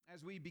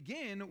As we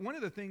begin, one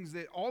of the things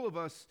that all of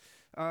us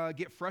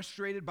get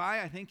frustrated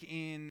by, I think,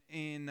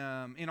 in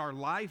our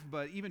life,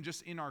 but even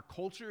just in our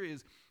culture,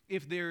 is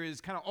if there is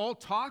kind of all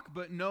talk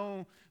but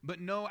no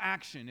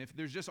action. If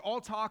there's just all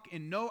talk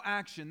and no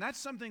action, that's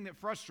something that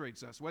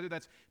frustrates us. Whether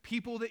that's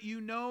people that you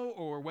know,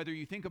 or whether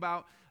you think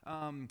about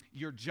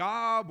your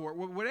job, or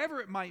whatever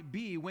it might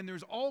be, when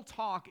there's all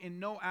talk and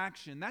no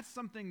action, that's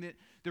something that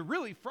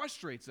really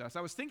frustrates us.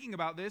 I was thinking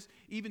about this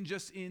even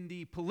just in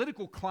the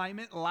political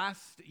climate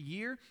last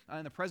year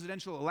in the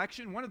presidential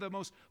election. One of the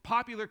most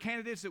popular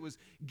candidates that was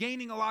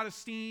gaining a lot of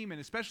steam, and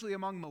especially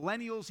among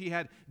millennials, he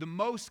had the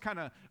most kind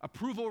of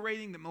approval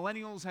rating that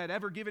millennials had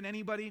ever given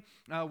anybody,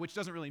 which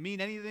doesn't really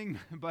mean anything,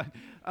 but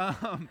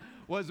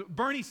was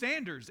Bernie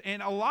Sanders.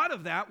 And a lot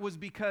of that was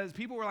because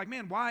people were like,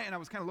 man, why? And I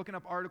was kind of looking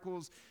up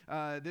articles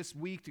this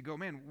week to go,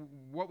 man,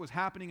 what was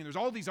happening? And there's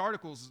all these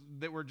articles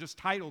that were just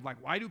titled, like,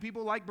 why do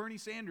people like Bernie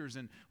Sanders?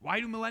 And why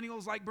do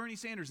millennials like Bernie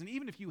Sanders? And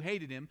even if you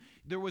hated him,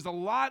 there was a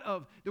lot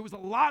of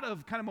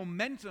kind of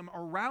momentum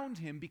around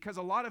him, because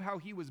a lot of how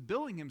he was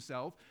billing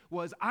himself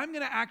was, I'm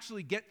going to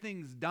actually get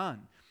things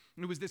done.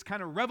 And it was this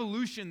kind of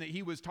revolution that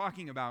he was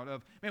talking about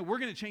of, man, we're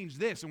going to change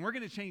this, and we're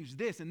going to change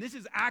this, and this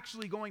is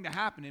actually going to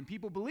happen, and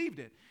people believed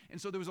it.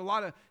 And so there was a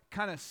lot of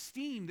kind of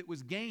steam that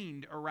was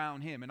gained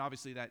around him, and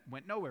obviously that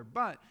went nowhere.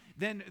 But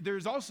then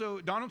there's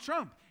also Donald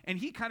Trump, and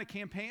he kind of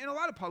campaigned, and a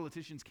lot of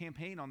politicians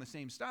campaign on the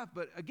same stuff.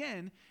 But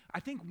again, I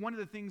think one of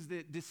the things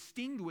that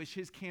distinguished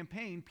his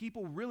campaign,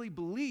 people really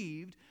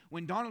believed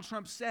when Donald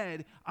Trump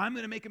said, I'm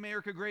going to make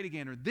America great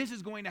again, or this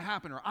is going to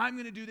happen, or I'm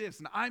going to do this,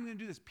 and I'm going to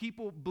do this.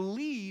 People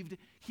believed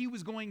he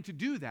was going to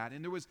do that.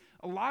 And there was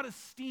a lot of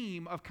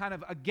steam of kind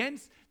of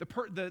against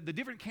the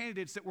different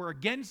candidates that were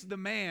against the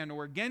man,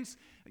 or against,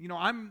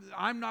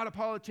 I'm not a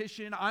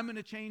politician, I'm going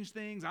to change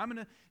things.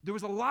 There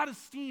was a lot of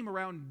steam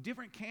around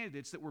different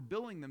candidates that were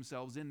billing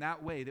themselves in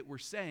that way, that were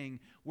saying,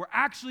 we're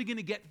actually going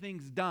to get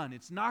things done.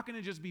 It's not going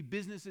to just be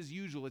business as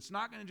usual. It's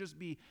not going to just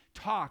be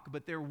talk,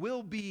 but there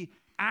will be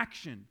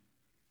action.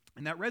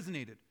 And that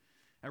resonated.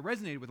 It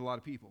resonated with a lot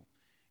of people.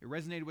 It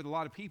resonated with a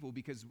lot of people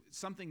because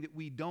something that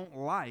we don't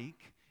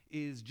like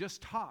is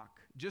just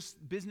talk,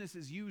 just business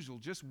as usual,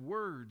 just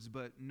words,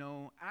 but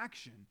no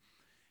action.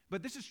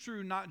 But this is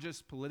true not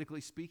just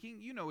politically speaking.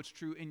 It's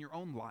true in your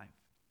own life.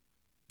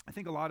 I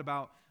think a lot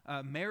about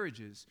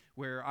marriages,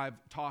 where I've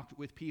talked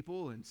with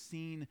people and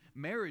seen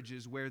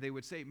marriages where they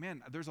would say,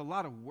 man, there's a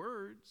lot of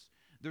words.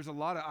 There's a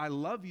lot of I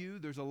love you.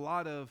 There's a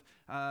lot of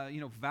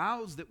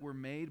vows that were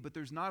made, but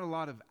there's not a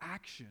lot of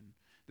action.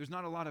 There's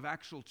not a lot of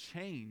actual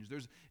change.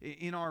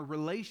 In our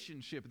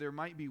relationship, there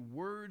might be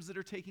words that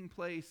are taking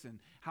place, and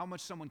how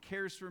much someone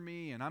cares for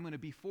me, and I'm going to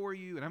be for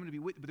you, and I'm going to be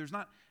with you, but there's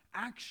not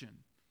action.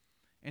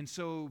 And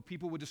so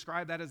people would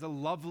describe that as a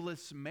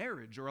loveless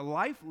marriage or a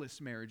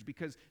lifeless marriage,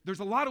 because there's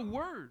a lot of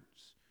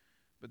words,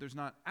 but there's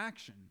not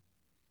action.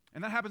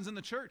 And that happens in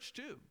the church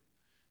too.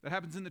 That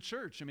happens in the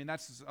church. I mean,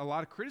 that's a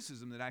lot of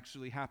criticism that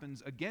actually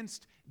happens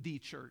against the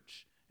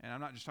church. And I'm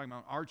not just talking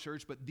about our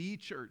church, but the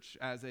church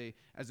as a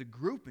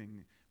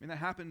grouping. I mean, that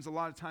happens a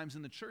lot of times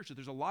in the church, that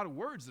there's a lot of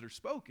words that are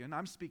spoken.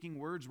 I'm speaking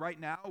words right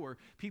now where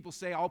people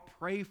say, I'll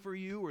pray for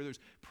you, or there's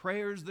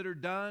prayers that are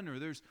done, or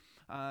there's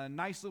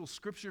nice little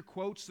scripture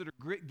quotes that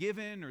are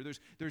given, or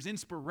there's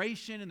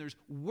inspiration, and there's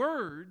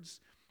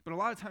words. But a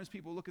lot of times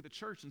people look at the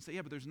church and say,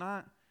 yeah, but there's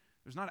not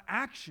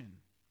action.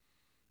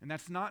 And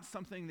that's not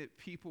something that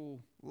people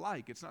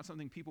like. It's not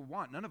something people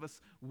want. None of us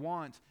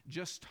want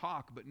just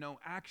talk, but no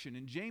action.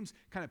 And James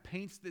kind of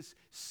paints this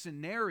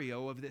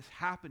scenario of this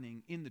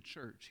happening in the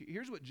church.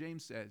 Here's what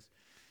James says.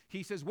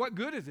 He says, what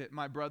good is it,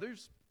 my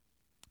brothers,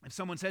 if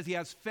someone says he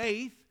has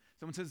faith,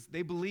 someone says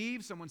they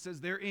believe, someone says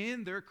they're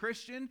a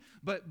Christian,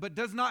 but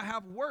does not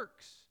have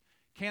works?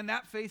 Can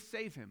that faith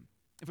save him?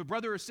 If a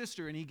brother or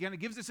sister, and he kind of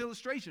gives this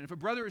illustration, if a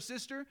brother or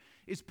sister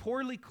is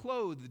poorly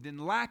clothed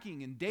and lacking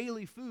in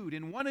daily food,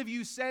 and one of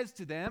you says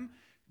to them,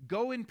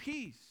 go in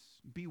peace,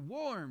 be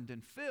warmed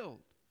and filled,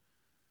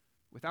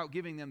 without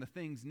giving them the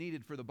things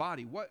needed for the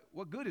body,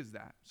 what good is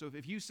that? So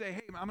if you say,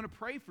 hey, I'm going to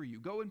pray for you,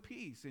 go in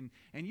peace, and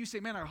you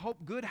say, man, I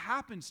hope good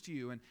happens to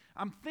you, and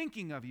I'm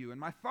thinking of you, and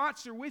my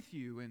thoughts are with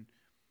you, and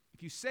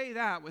if you say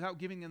that without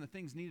giving them the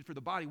things needed for the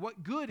body,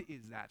 what good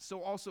is that?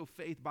 So also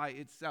faith by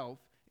itself,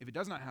 if it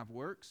does not have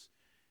works,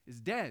 is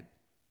dead.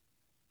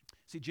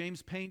 See,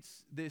 James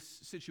paints this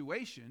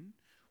situation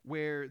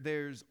where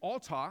there's all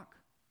talk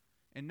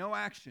and no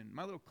action.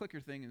 My little clicker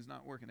thing is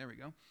not working. There we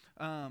go.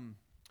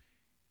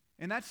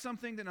 And that's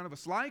something that none of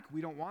us like.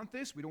 We don't want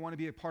this. We don't want to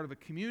be a part of a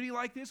community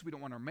like this. We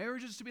don't want our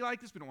marriages to be like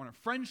this. We don't want our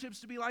friendships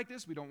to be like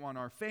this. We don't want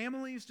our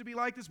families to be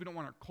like this. We don't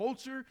want our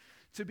culture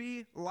to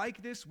be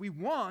like this. We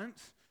want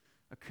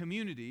a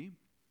community.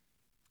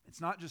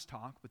 It's not just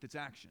talk, but it's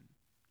action.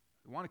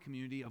 We want a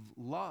community of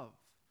love.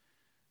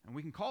 And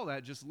we can call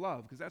that just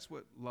love, because that's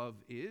what love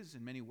is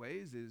in many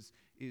ways,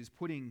 is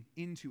putting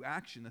into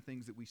action the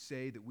things that we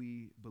say that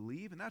we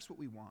believe, and that's what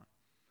we want.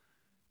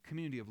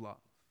 Community of love.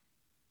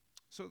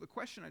 So the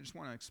question I just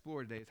want to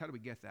explore today is, how do we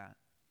get that?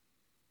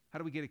 How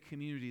do we get a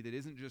community that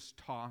isn't just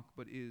talk,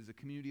 but is a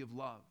community of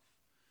love?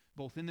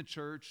 both in the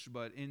church,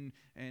 but and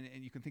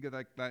you can think of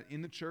that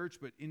in the church,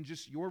 but in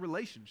just your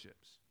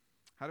relationships.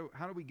 How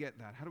do we get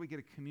that? How do we get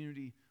a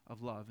community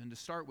of love? And to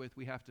start with,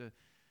 we have to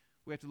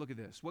look at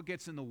this. What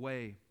gets in the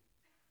way?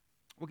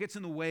 What gets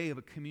in the way of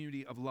a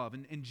community of love?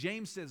 And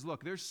James says,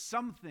 look, there's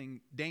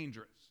something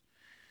dangerous.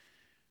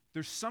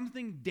 There's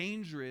something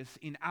dangerous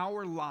in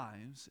our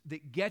lives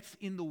that gets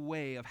in the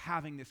way of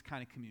having this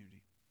kind of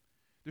community.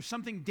 There's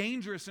something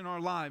dangerous in our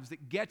lives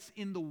that gets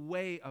in the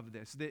way of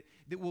this, that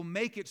will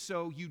make it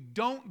so you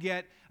don't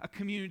get a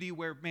community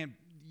where, man,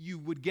 you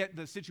would get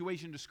the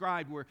situation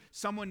described where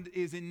someone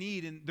is in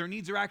need and their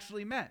needs are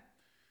actually met,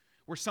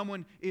 where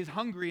someone is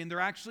hungry and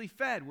they're actually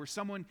fed, where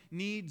someone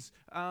needs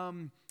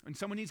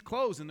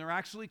clothes and they're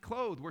actually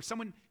clothed, where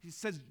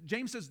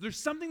James says, there's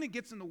something that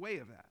gets in the way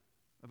of that,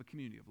 of a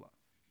community of love.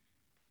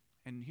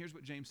 And here's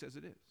what James says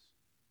it is: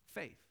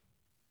 faith.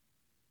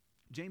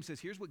 James says,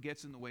 here's what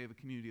gets in the way of a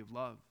community of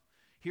love.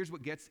 Here's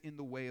what gets in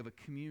the way of a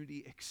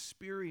community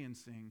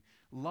experiencing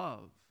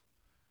love: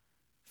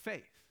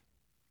 faith.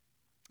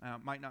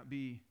 It might not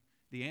be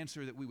the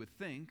answer that we would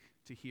think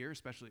to hear,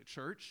 especially at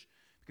church,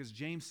 because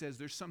James says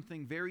there's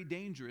something very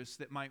dangerous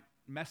that might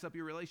mess up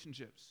your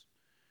relationships.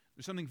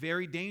 There's something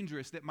very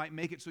dangerous that might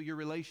make it so your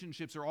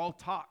relationships are all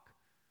talk.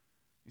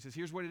 He says,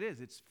 here's what it is: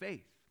 it's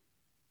faith.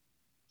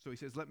 So he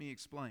says, let me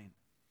explain.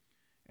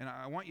 And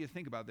I want you to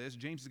think about this.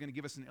 James is going to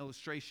give us an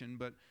illustration,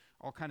 but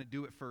I'll kind of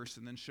do it first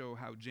and then show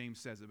how James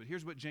says it. But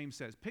here's what James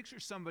says. Picture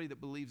somebody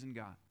that believes in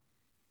God.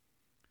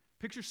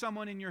 Picture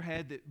someone in your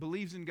head that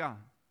believes in God.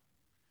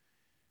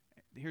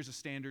 Here's a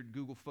standard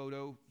Google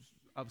photo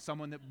of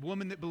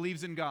woman that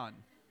believes in God.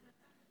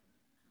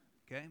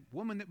 Okay?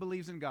 Woman that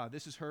believes in God.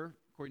 This is her,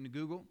 according to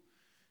Google.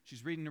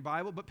 She's reading her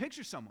Bible. But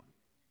picture someone.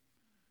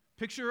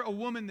 Picture a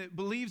woman that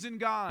believes in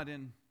God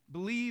and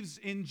believes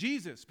in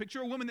Jesus.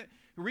 Picture a woman that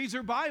reads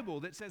her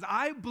Bible that says,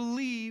 I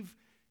believe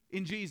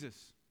in Jesus.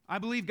 I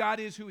believe God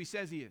is who he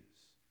says he is.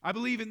 I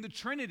believe in the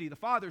Trinity, the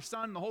Father,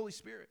 Son, and the Holy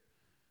Spirit.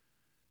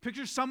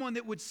 Picture someone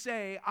that would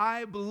say,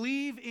 I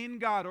believe in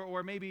God.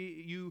 Or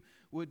maybe you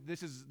would,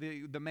 this is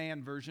the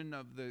man version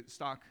of the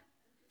stock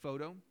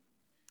photo.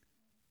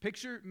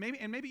 Picture,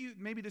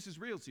 maybe this is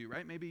real to you,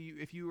 right? Maybe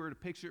if you were to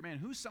picture, man,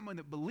 who's someone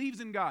that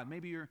believes in God?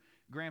 Maybe your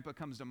grandpa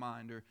comes to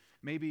mind, or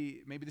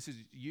maybe this is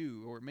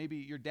you, or maybe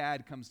your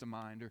dad comes to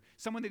mind, or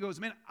someone that goes,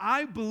 man,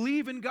 I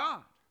believe in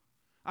God.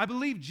 I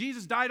believe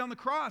Jesus died on the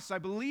cross. I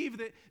believe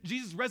that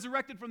Jesus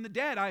resurrected from the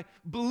dead. I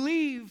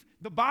believe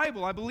the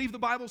Bible. I believe the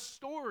Bible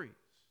stories.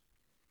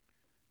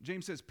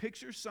 James says,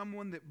 picture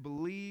someone that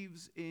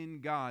believes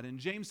in God. And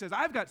James says,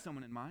 I've got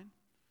someone in mind.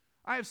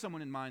 I have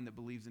someone in mind that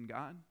believes in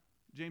God.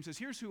 James says,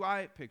 here's who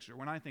I picture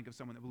when I think of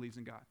someone that believes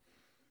in God.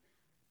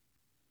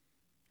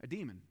 A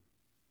demon.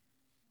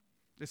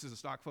 This is a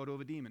stock photo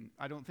of a demon.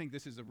 I don't think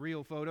this is a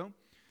real photo,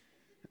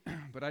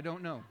 but I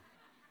don't know.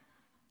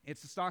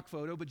 It's a stock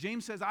photo, but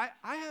James says, I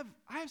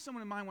have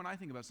someone in mind when I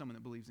think about someone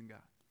that believes in God.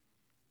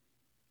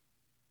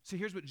 So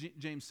here's what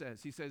James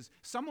says. He says,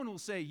 someone will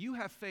say, you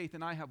have faith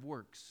and I have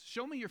works.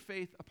 Show me your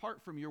faith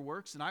apart from your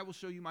works, and I will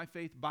show you my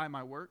faith by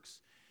my works.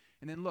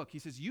 And then look, he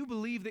says, you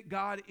believe that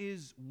God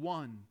is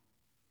one.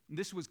 And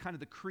this was kind of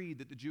the creed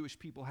that the Jewish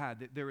people had,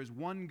 that there is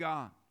one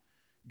God.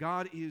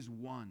 God is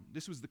one.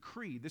 This was the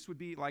creed. This would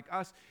be like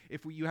us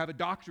if you have a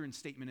doctrine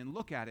statement and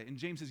look at it. And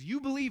James says, you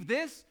believe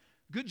this?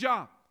 Good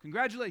job.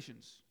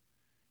 Congratulations.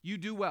 You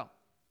do well.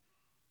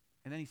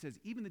 And then he says,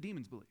 even the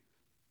demons believe.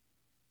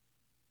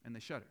 And they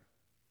shudder.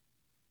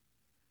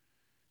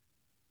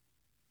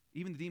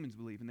 Even the demons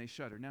believe and they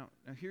shudder. Now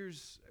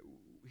here's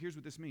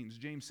what this means.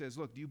 James says,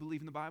 look, do you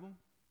believe in the Bible?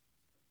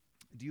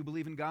 Do you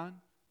believe in God?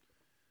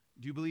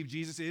 Do you believe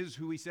Jesus is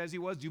who he says he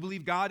was? Do you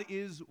believe God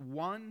is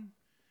one?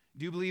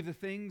 Do you believe the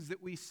things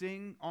that we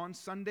sing on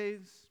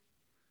Sundays?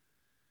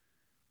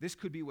 This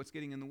could be what's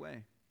getting in the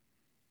way.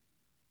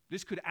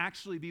 This could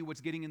actually be what's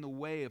getting in the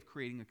way of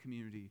creating a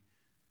community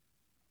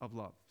of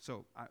love.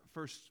 So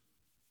first,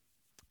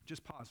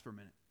 just pause for a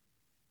minute.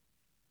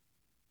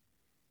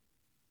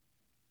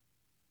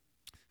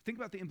 Think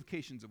about the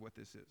implications of what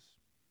this is.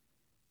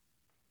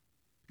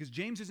 Because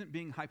James isn't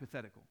being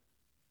hypothetical,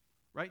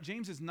 right?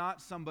 James is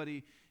not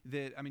somebody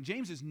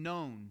James is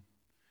known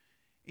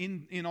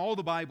in all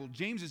the Bible.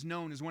 James is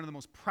known as one of the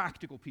most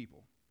practical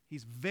people.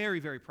 He's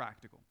very, very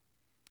practical.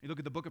 You look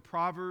at the book of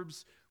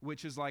Proverbs,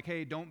 which is like,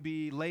 hey, don't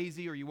be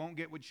lazy or you won't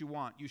get what you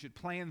want. You should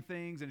plan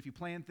things, and if you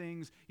plan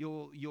things,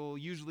 you'll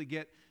usually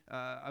get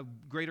a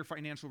greater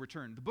financial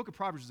return. The book of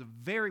Proverbs is a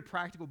very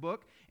practical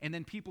book, and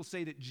then people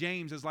say that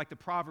James is like the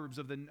Proverbs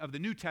of the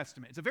New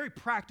Testament. It's a very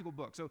practical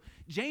book. So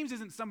James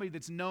isn't somebody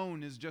that's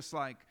known as just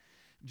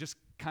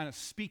kind of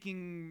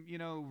speaking,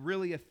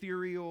 really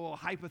ethereal,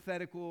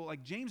 hypothetical.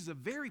 Like James is a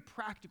very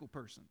practical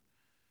person.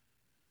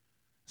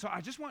 So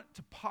I just want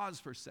to pause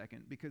for a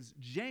second because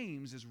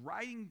James is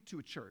writing to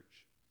a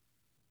church.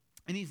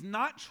 And he's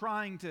not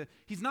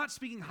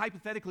speaking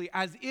hypothetically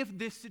as if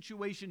this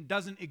situation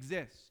doesn't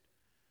exist.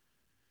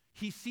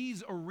 He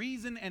sees a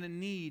reason and a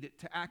need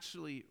to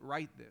actually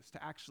write this,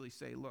 to actually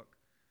say, look,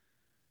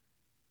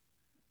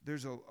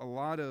 there's a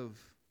lot of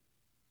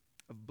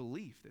of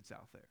belief that's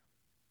out there.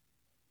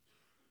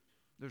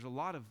 There's a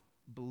lot of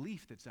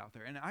belief that's out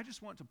there. And I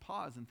just want to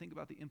pause and think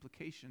about the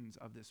implications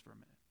of this for a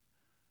minute.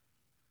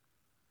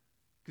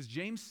 Because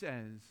James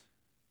says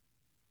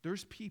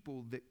there's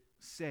people that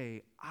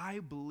say, I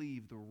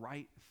believe the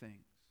right things.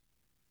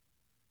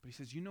 But he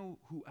says, you know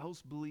who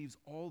else believes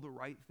all the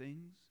right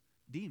things?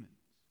 Demons.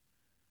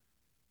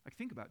 Like,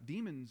 think about it.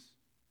 Demons.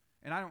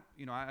 And I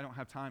don't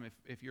have time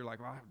if you're like,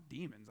 well,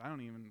 demons.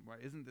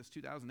 Isn't this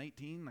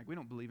 2018? Like, we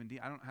don't believe in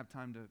demons. I don't have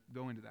time to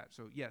go into that.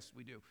 So, yes,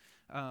 we do.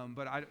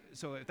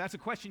 So if that's a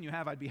question you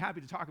have, I'd be happy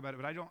to talk about it,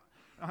 but I don't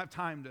have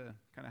time to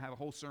kind of have a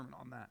whole sermon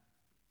on that.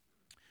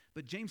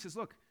 But James says,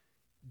 look,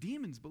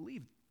 demons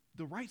believe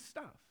the right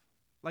stuff.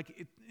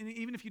 Like,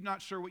 even if you're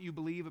not sure what you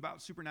believe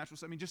about supernatural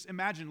stuff, I mean, just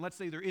imagine, let's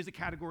say there is a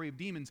category of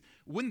demons.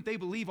 Wouldn't they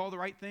believe all the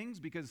right things?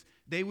 Because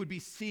they would be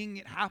seeing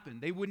it happen.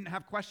 They wouldn't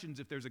have questions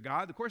if there's a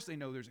God. Of course they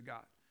know there's a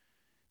God.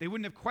 They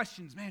wouldn't have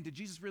questions, man, did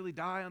Jesus really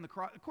die on the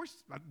cross? Of course,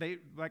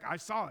 I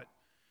saw it.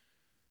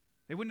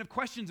 They wouldn't have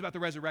questions about the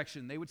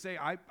resurrection. They would say,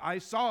 I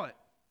saw it.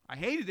 I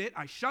hated it.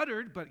 I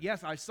shuddered, but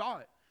yes, I saw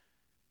it.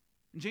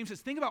 And James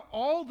says, think about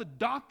all the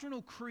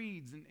doctrinal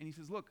creeds. And he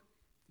says, look,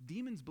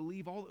 demons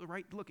believe all the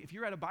right. Look, if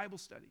you're at a Bible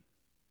study,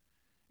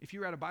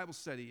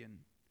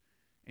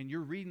 and you're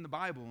reading the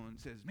Bible and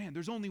it says, man,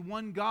 there's only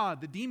one God,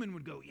 the demon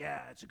would go,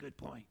 yeah, that's a good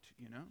point,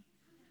 you know?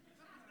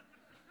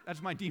 That's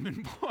my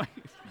demon voice.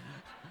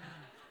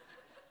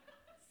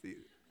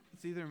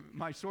 It's either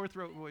my sore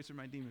throat voice or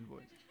my demon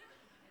voice.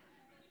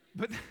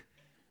 But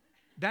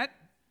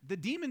the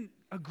demon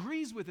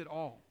agrees with it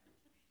all.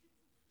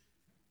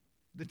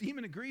 The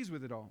demon agrees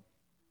with it all.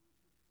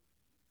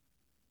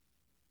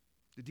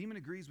 The demon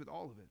agrees with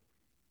all of it.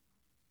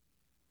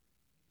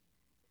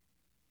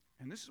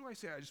 And this is why I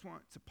say I just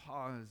want to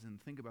pause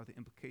and think about the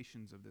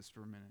implications of this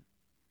for a minute.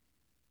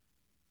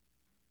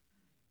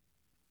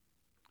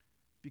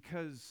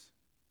 Because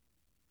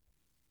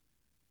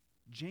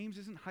James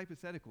isn't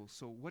hypothetical,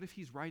 so what if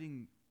he's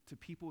writing to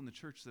people in the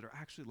church that are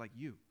actually like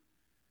you?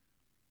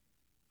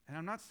 And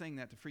I'm not saying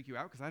that to freak you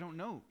out because I don't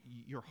know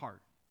your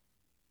heart.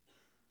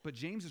 But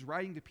James is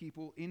writing to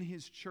people in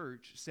his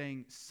church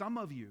saying, some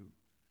of you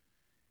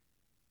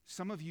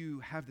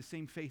have the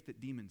same faith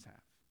that demons have.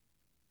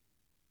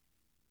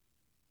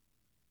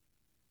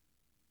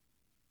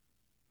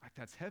 Like,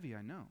 that's heavy,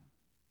 I know.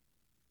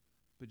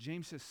 But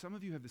James says some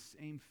of you have the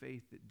same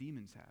faith that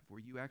demons have,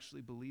 where you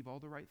actually believe all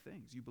the right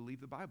things. You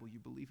believe the Bible. You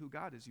believe who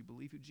God is. You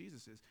believe who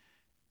Jesus is.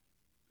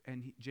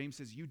 And James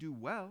says you do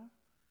well,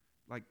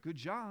 like, good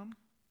job,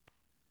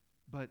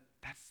 but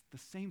that's the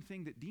same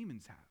thing that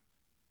demons have.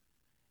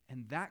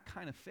 And that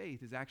kind of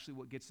faith is actually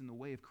what gets in the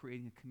way of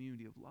creating a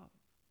community of love.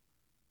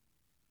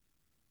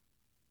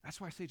 That's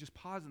why I say just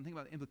pause and think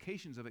about the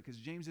implications of it, because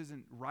James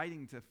isn't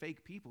writing to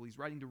fake people. He's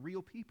writing to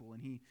real people,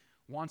 and he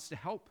wants to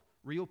help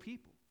real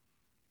people.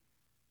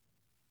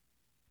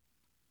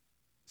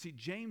 See,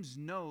 James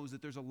knows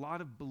that there's a lot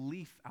of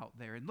belief out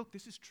there. And look,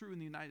 this is true in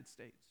the United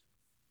States.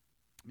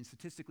 I mean,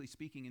 statistically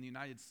speaking, in the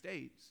United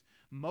States,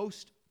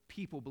 most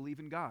people believe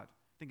in God.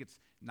 I think it's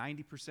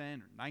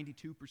 90% or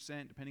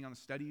 92%, depending on the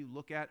study you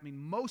look at. I mean,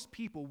 most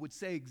people would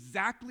say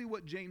exactly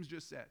what James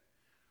just said.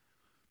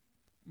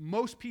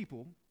 Most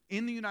people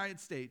in the United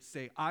States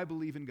say, I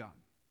believe in God.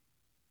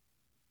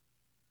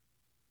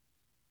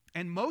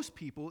 And most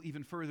people,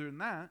 even further than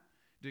that,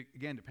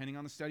 again, depending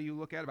on the study you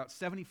look at, about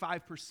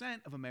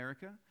 75% of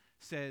America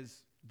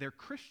says they're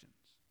Christians.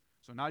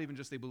 So not even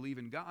just they believe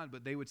in God,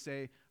 but they would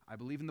say, I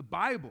believe in the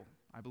Bible.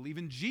 I believe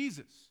in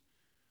Jesus.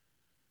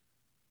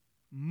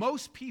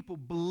 Most people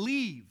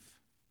believe.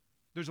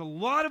 There's a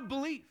lot of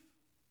belief.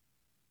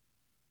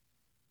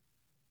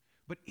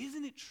 But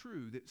isn't it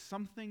true that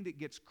something that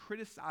gets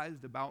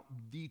criticized about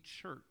the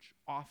church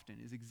often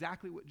is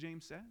exactly what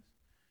James says?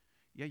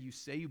 Yeah, you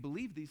say you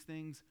believe these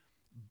things,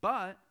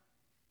 but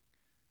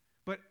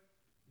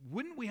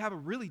wouldn't we have a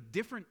really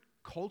different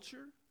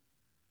culture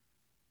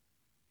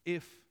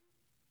if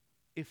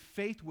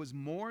faith was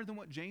more than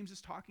what James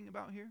is talking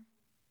about here?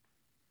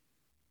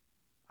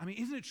 I mean,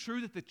 isn't it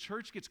true that the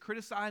church gets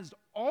criticized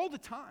all the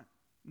time?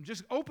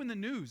 Just open the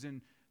news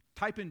and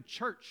type in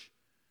church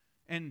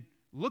and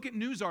look at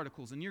news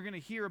articles, and you're going to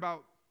hear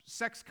about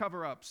sex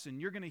cover-ups,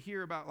 and you're going to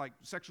hear about, like,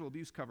 sexual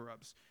abuse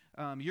cover-ups.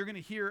 You're going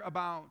to hear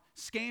about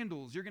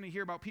scandals. You're going to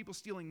hear about people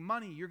stealing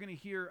money. You're going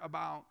to hear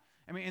about,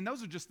 I mean, and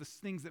those are just the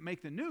things that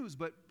make the news,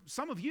 but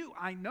some of you,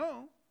 I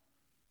know,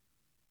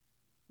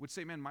 would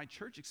say, man, my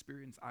church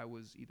experience, I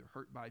was either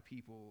hurt by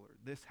people, or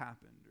this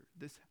happened, or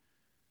this,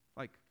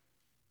 like,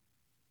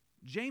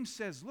 James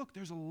says, look,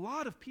 there's a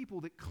lot of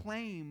people that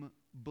claim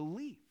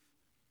belief.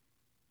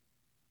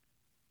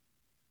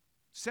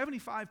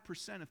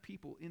 75% of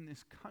people in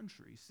this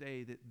country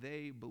say that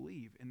they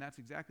believe, and that's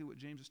exactly what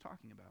James is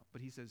talking about.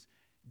 But he says,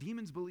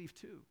 demons believe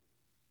too.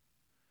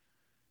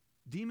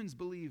 Demons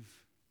believe.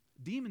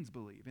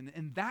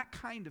 And that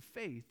kind of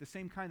faith, the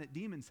same kind that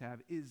demons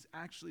have, is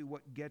actually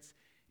what gets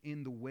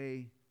in the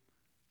way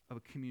of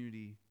a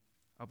community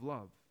of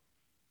love.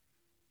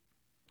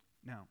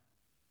 Now,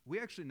 we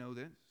actually know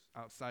this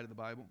outside of the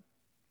Bible.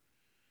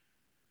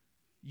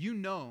 you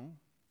know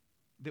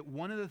that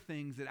one of the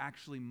things that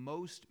actually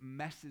most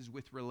messes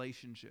with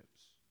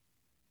relationships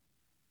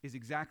is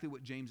exactly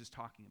what James is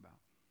talking about.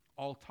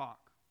 All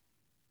talk,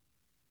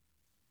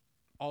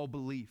 all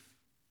belief,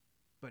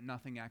 but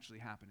nothing actually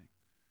happening.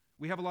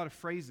 We have a lot of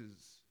phrases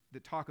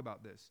that talk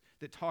about this,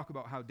 that talk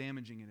about how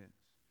damaging it is.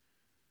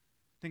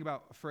 Think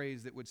about a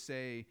phrase that would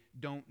say,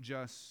 don't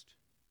just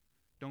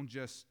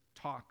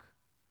talk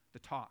the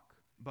talk,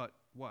 but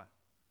what?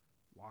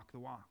 Walk the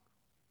walk.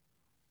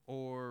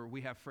 Or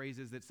we have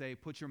phrases that say,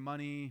 put your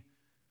money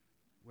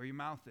where your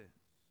mouth is.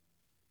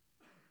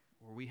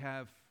 Or we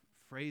have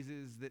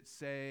phrases that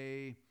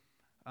say,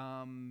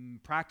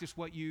 practice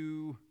what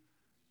you...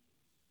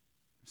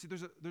 See,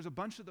 there's a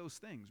bunch of those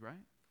things, right?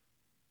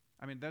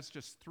 I mean, that's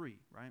just 3,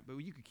 right? But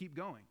you could keep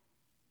going.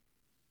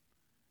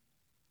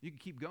 You could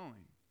keep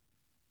going.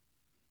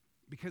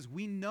 Because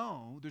we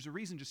know, there's a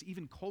reason just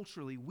even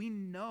culturally, we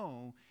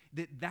know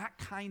that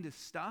kind of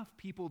stuff,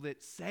 people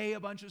that say a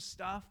bunch of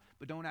stuff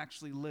but don't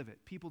actually live it.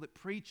 People that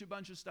preach a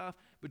bunch of stuff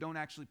but don't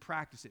actually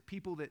practice it.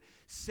 People that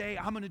say,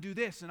 I'm going to do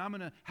this and I'm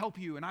going to help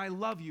you and I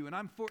love you and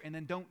I'm for, and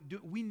then don't do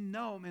it. We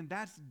know, man,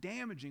 that's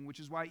damaging, which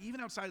is why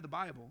even outside of the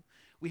Bible,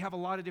 we have a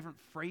lot of different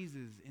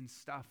phrases and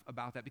stuff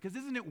about that. Because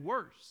isn't it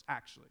worse,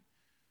 actually?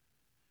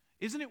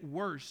 Isn't it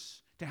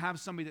worse to have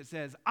somebody that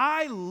says,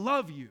 I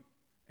love you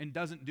and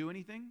doesn't do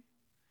anything,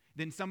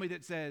 than somebody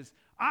that says,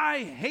 I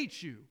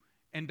hate you,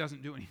 and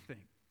doesn't do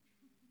anything?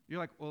 You're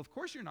like, well, of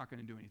course you're not going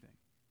to do anything.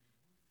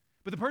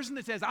 But the person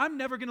that says, I'm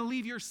never going to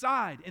leave your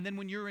side, and then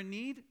when you're in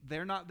need,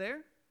 they're not there,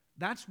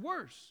 that's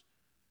worse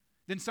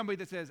than somebody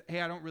that says, hey,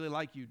 I don't really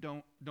like you,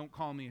 don't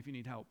call me if you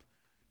need help.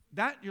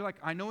 That, you're like,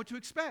 I know what to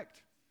expect.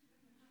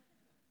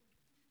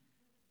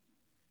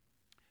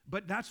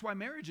 But that's why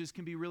marriages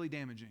can be really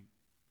damaging.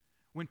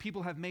 When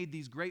people have made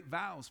these great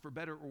vows for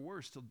better or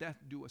worse, till death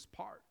do us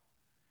part.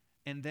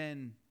 And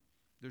then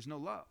there's no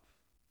love.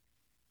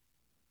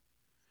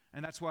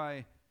 And that's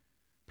why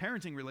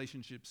parenting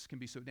relationships can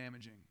be so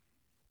damaging.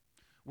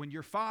 When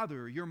your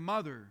father, your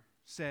mother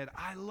said,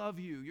 I love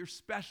you, you're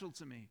special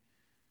to me,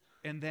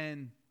 and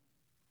then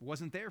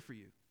wasn't there for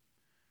you.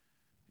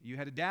 You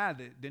had a dad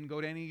that didn't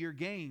go to any of your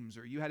games,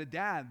 or you had a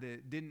dad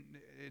that didn't,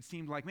 it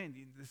seemed like, man,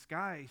 this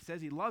guy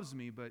says he loves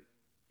me, but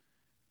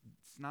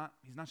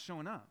he's not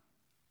showing up.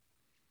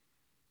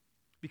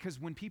 Because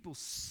when people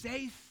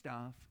say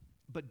stuff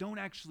but don't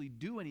actually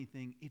do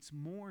anything, it's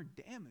more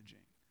damaging.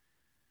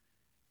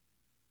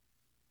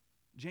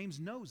 James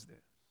knows this.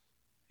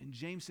 And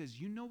James says,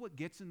 you know what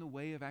gets in the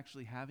way of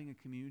actually having a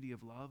community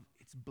of love?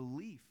 It's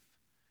belief.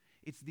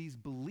 It's these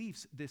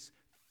beliefs, this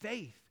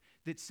faith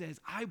that says,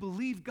 I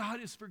believe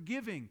God is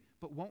forgiving,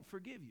 but won't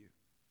forgive you.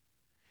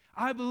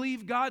 I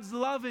believe God's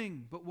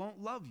loving, but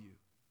won't love you.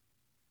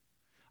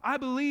 I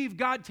believe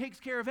God takes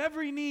care of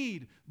every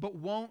need, but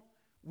won't,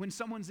 when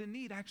someone's in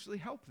need, actually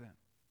help them.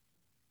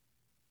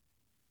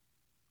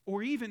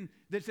 Or even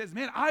that says,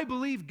 man, I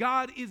believe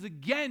God is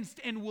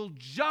against and will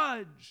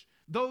judge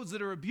those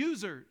that are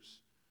abusers.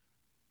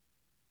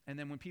 And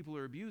then when people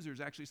are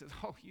abusers, actually says,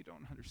 oh, you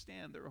don't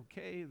understand. They're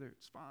okay.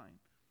 It's fine.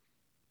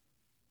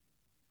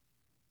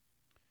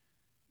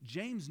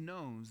 James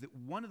knows that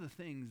one of the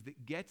things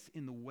that gets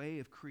in the way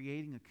of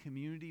creating a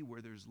community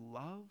where there's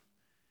love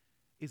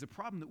is a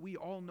problem that we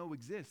all know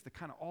exists, the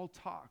kind of all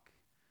talk,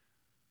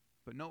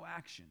 but no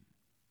action.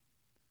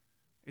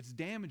 It's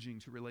damaging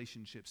to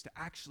relationships to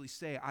actually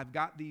say, I've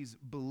got these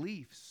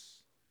beliefs.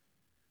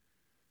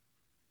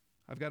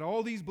 I've got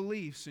all these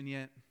beliefs, and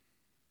yet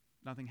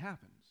nothing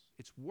happens.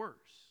 It's worse.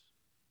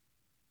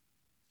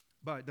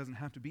 But it doesn't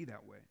have to be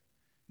that way.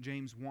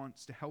 James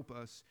wants to help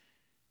us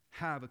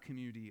have a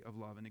community of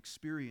love and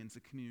experience a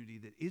community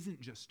that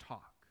isn't just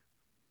talk.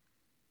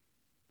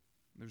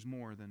 There's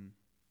more than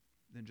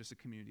just a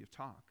community of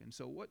talk. And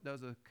so what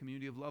does a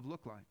community of love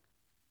look like?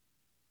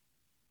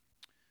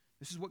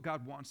 This is what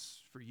God wants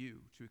for you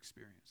to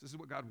experience. This is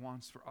what God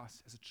wants for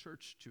us as a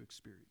church to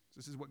experience.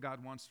 This is what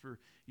God wants for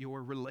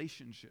your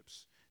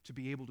relationships to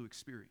be able to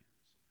experience.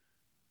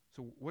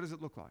 So what does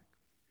it look like?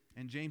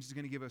 And James is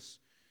going to give us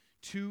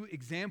 2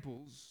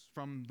 examples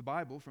from the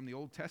Bible, from the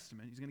Old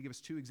Testament. He's going to give us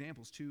 2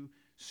 examples, 2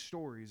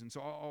 stories. And so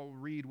I'll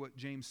read what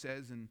James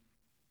says, and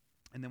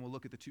then we'll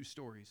look at the 2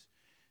 stories.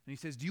 And he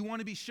says, do you want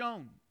to be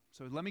shown?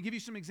 So let me give you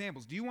some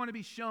examples. Do you want to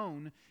be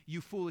shown,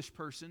 you foolish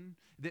person,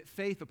 that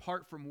faith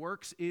apart from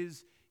works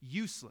is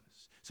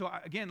useless? So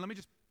again, let me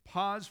just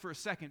pause for a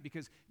second,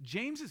 because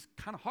James is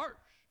kind of harsh.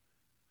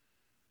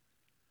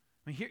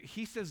 I mean, here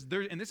he says,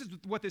 and this is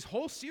what this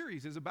whole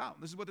series is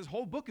about. This is what this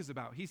whole book is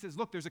about. He says,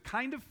 look, there's a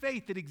kind of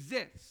faith that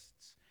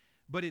exists,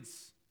 but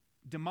it's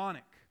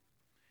demonic.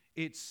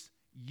 It's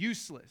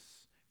useless.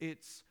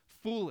 It's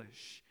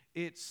foolish.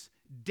 It's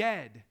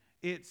dead.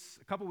 It's,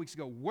 a couple weeks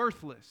ago,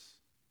 worthless.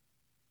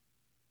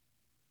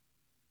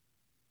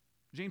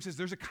 James says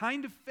there's a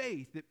kind of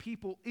faith that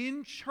people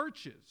in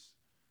churches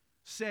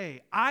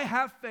say, I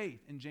have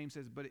faith. And James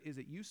says, but is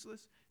it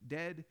useless,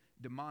 dead,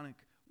 demonic,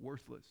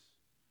 worthless?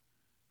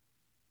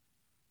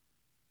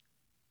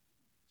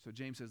 So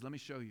James says, let me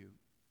show you.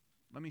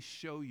 Let me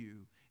show you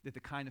that the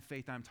kind of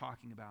faith I'm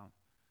talking about,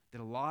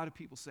 that a lot of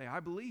people say, I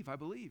believe.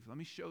 Let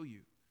me show you.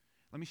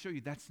 Let me show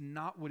you that's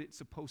not what it's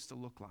supposed to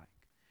look like.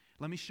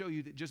 Let me show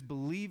you that just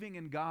believing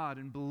in God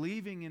and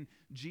believing in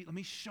Jesus, let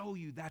me show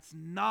you that's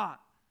not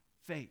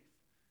faith.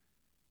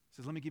 It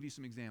says, let me give you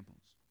some examples.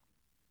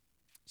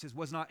 It says,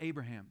 was not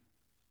Abraham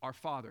our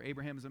father?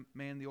 Abraham is a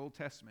man in the Old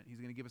Testament. He's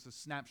going to give us a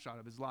snapshot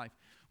of his life.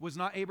 Was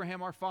not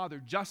Abraham our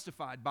father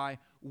justified by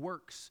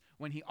works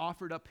when he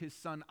offered up his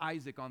son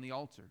Isaac on the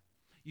altar?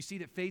 You see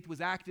that faith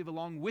was active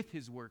along with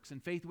his works,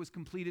 and faith was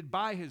completed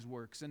by his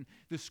works. And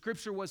the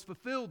scripture was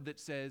fulfilled that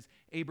says,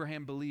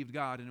 Abraham believed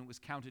God, and it was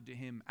counted to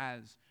him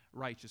as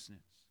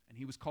righteousness. And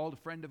he was called a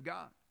friend of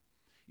God.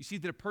 You see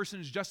that a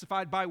person is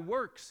justified by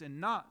works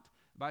and not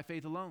by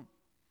faith alone.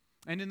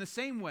 And in the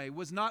same way,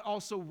 was not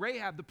also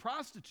Rahab the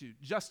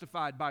prostitute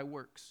justified by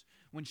works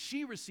when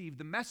she received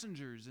the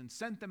messengers and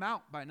sent them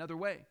out by another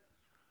way?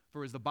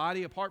 For as the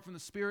body apart from the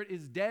spirit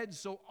is dead,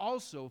 so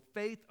also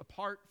faith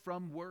apart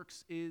from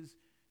works is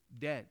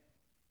dead.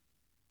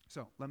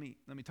 So let me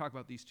talk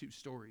about these two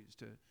stories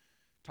to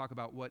talk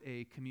about what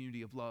a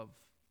community of love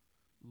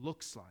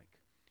looks like.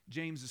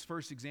 James's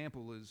first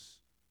example is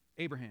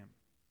Abraham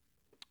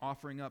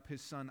offering up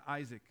his son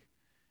Isaac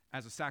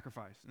as a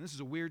sacrifice. And this is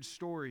a weird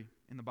story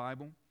in the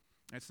Bible.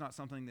 It's not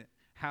something that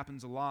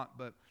happens a lot,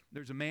 but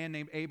there's a man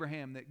named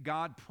Abraham that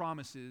God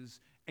promises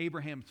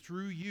Abraham,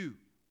 through you,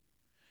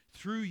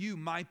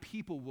 my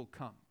people will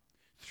come.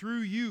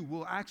 Through you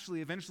will actually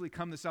eventually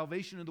come the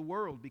salvation of the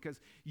world, because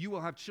you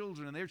will have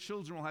children and their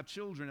children will have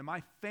children, and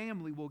my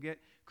family will get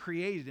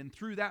created. And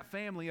through that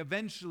family,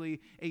 eventually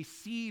a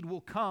seed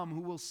will come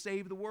who will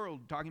save the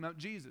world, talking about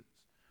Jesus.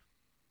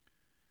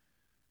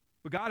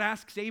 But God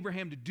asks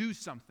Abraham to do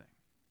something.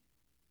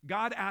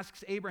 God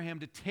asks Abraham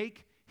to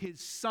take his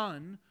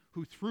son,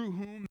 through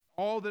whom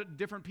all the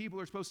different people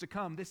are supposed to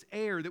come, this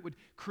heir that would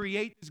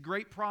create this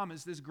great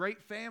promise, this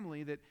great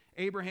family that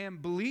Abraham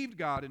believed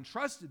God and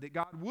trusted that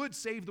God would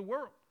save the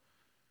world.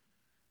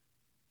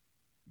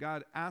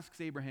 God asks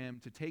Abraham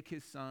to take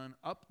his son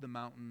up the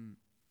mountain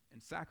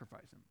and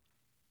sacrifice him,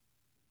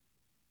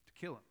 to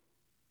kill him.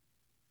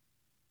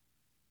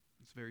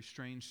 It's a very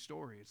strange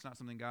story. It's not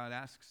something God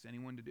asks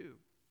anyone to do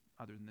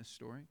other than this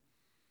story.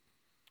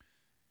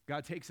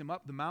 God takes him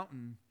up the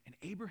mountain, and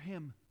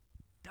Abraham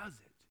does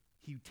it.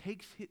 He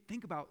takes it.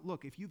 Think about,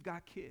 look, if you've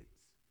got kids,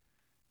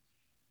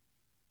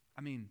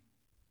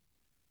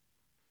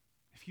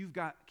 if you've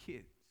got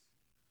kids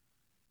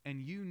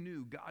and you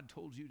knew God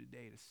told you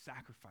today to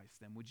sacrifice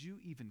them, would you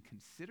even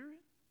consider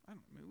it?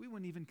 We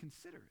wouldn't even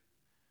consider it.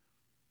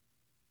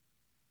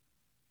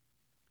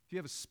 If you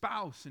have a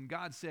spouse and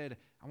God said,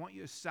 I want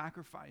you to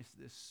sacrifice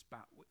this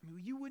spouse,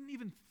 you wouldn't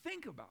even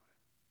think about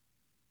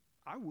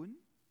it. I wouldn't.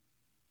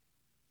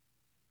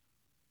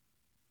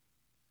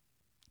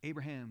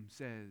 Abraham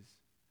says,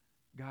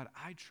 God,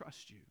 I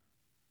trust you.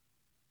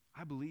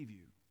 I believe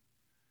you.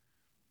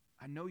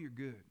 I know you're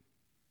good.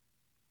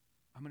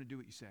 I'm going to do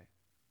what you say.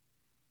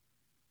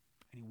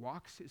 And he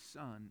walks his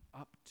son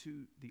up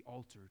to the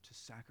altar to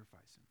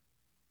sacrifice him.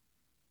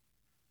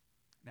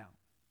 Now,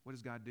 what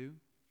does God do?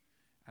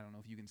 I don't know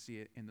if you can see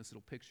it in this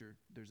little picture.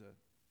 There's a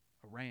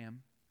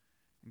ram,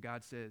 and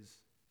God says,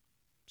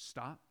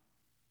 stop.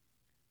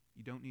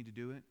 You don't need to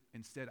do it.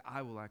 Instead,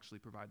 I will actually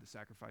provide the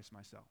sacrifice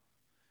myself.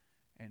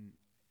 And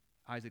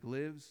Isaac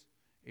lives,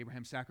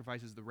 Abraham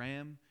sacrifices the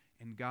ram,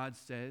 and God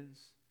says,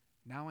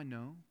 now I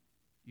know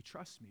you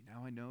trust me.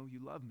 Now I know you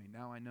love me.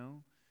 Now I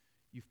know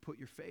you've put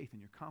your faith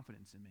and your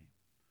confidence in me.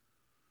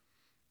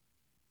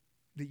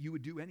 That you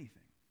would do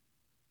anything.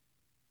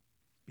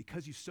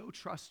 Because you so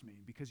trust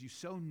me, because you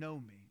so know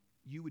me,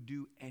 you would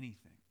do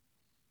anything.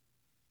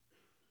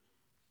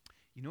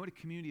 You know what a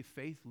community of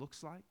faith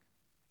looks like?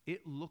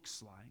 It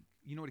looks like,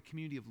 you know what a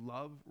community of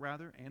love,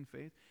 rather, and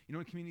faith? You know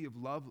what a community of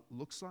love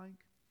looks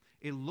like?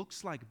 It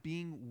looks like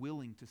being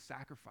willing to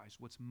sacrifice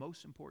what's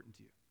most important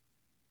to you.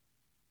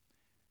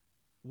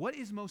 What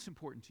is most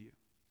important to you?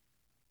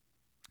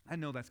 I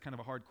know that's kind of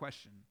a hard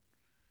question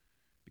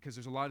because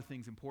there's a lot of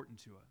things important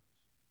to us.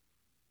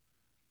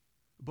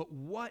 But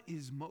what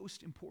is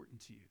most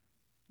important to you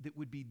that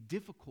would be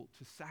difficult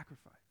to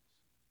sacrifice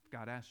if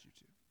God asked you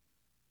to?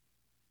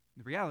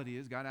 The reality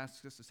is God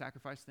asks us to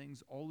sacrifice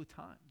things all the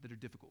time that are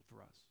difficult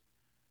for us.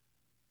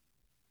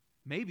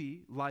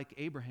 Maybe, like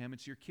Abraham,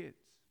 it's your kids.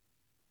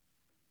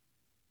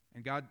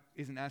 And God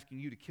isn't asking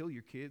you to kill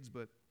your kids,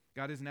 but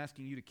God isn't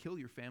asking you to kill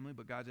your family,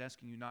 but God's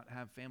asking you not to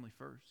have family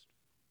first.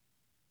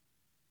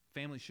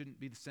 Family shouldn't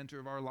be the center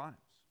of our lives.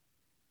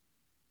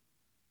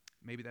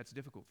 Maybe that's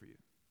difficult for you.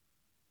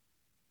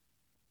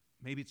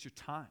 Maybe it's your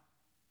time.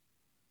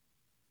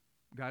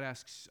 God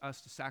asks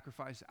us to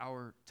sacrifice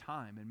our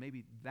time, and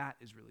maybe that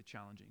is really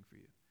challenging for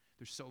you.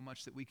 There's so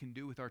much that we can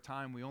do with our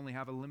time. We only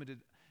have a limited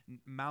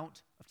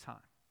amount of time.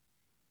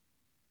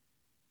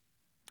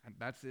 And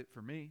that's it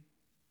for me.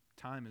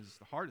 Time is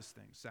the hardest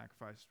thing to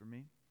sacrifice for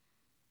me.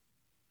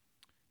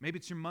 Maybe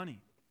it's your money.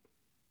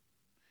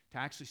 To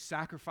actually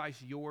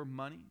sacrifice your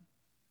money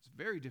is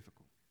very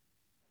difficult.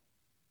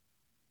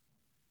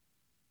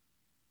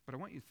 But I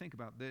want you to think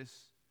about this.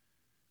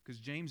 because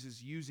James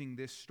is using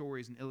this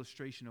story as an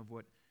illustration of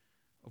what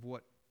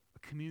a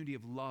community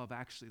of love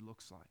actually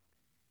looks like.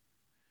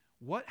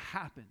 What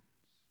happens?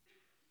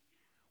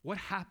 What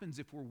happens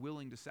if we're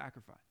willing to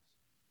sacrifice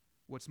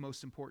what's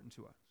most important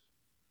to us?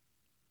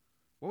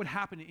 What would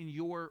happen in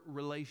your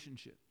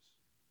relationships?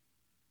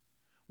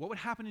 What would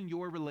happen in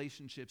your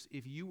relationships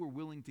if you were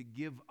willing to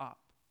give up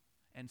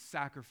and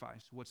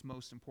sacrifice what's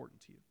most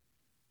important to you?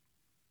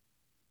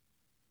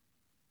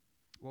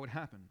 What would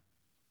happen?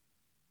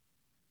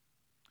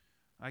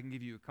 I can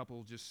give you a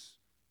couple just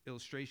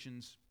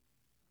illustrations.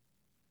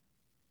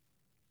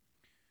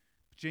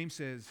 James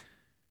says,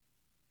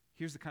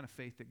 here's the kind of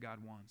faith that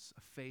God wants,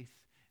 a faith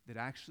that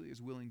actually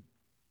is willing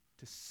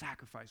to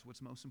sacrifice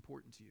what's most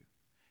important to you,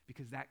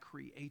 because that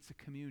creates a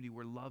community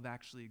where love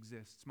actually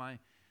exists. My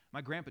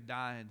grandpa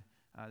died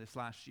this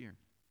last year,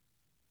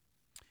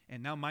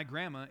 and now my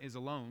grandma is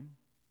alone,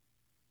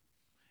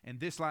 and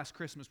this last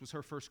Christmas was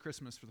her first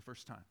Christmas for the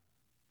first time.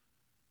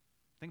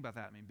 Think about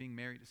that. I mean, being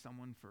married to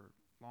someone for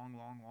a long,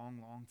 long, long,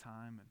 long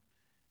time, and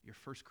your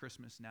first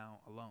Christmas now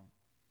alone.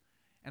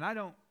 And I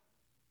don't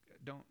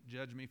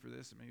judge me for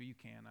this. Maybe you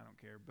can. I don't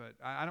care. But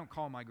I don't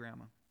call my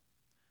grandma.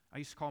 I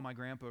used to call my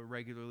grandpa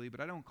regularly, but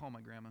I don't call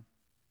my grandma.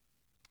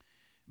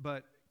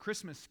 But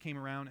Christmas came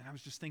around, and I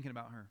was just thinking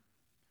about her.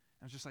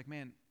 I was just like,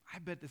 man, I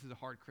bet this is a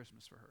hard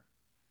Christmas for her.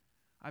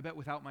 I bet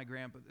without my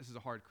grandpa, this is a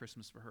hard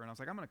Christmas for her. And I was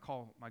like, I'm going to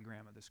call my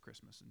grandma this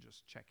Christmas and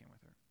just check in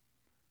with her.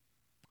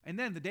 And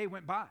then the day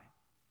went by,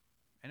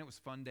 and it was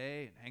a fun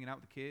day, and hanging out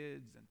with the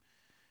kids,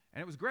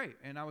 and it was great.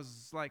 And I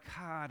was like,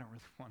 I don't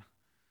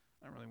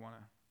really want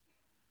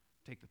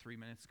to take the 3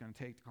 minutes it's going to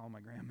take to call my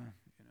grandma,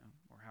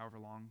 or however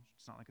long.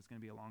 It's not like it's going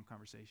to be a long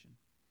conversation.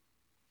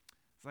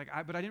 It's like,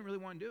 but I didn't really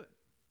want to do it.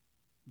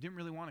 Didn't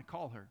really want to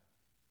call her.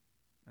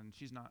 And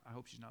I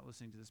hope she's not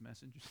listening to this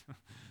message.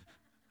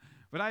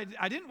 But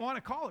I didn't want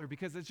to call her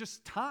because it's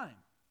just time.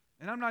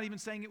 And I'm not even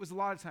saying it was a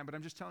lot of time, but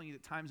I'm just telling you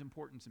that time's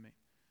important to me.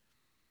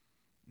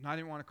 And I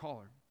didn't want to call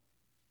her.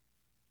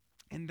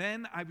 And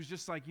then I was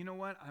just like, you know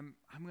what? I'm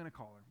going to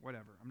call her.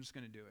 Whatever. I'm just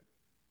going to do it.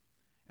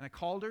 And I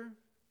called her,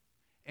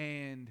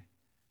 and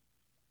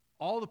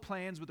all the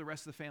plans with the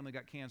rest of the family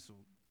got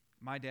canceled.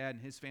 My dad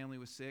and his family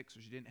was sick, so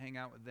she didn't hang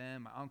out with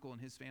them. My uncle and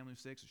his family was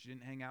sick, so she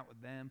didn't hang out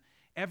with them.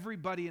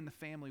 Everybody in the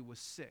family was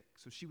sick,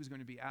 so she was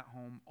going to be at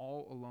home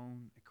all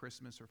alone at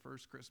Christmas, her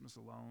first Christmas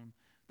alone,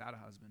 without a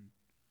husband.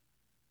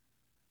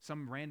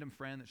 Some random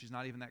friend that she's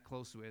not even that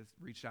close with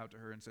reached out to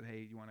her and said,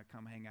 hey, you want to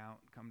come hang out,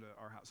 come to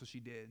our house? So she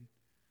did.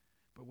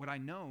 But what I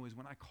know is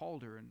when I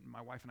called her, and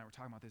my wife and I were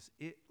talking about this,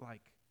 it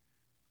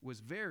was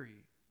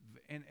very,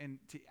 and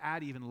to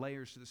add even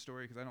layers to the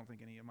story, because I don't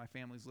think any of my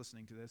family's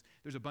listening to this,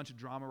 there's a bunch of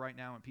drama right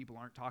now and people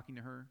aren't talking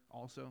to her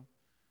also.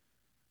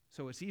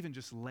 So it's even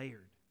just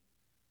layered.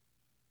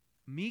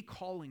 Me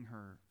calling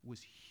her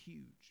was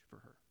huge for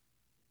her.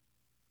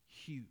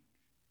 Huge.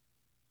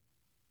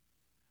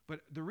 But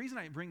the reason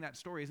I bring that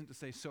story isn't to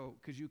say, so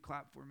could you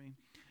clap for me?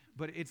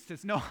 But it's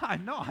just, no, I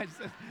know, I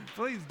said,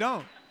 please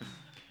don't.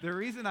 The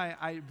reason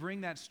I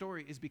bring that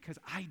story is because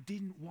I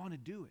didn't want to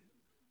do it.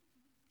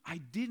 I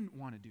didn't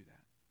want to do that.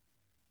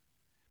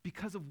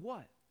 Because of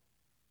what?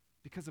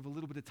 Because of a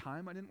little bit of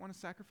time I didn't want to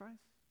sacrifice?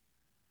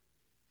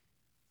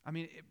 I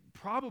mean,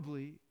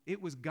 probably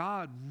it was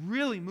God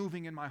really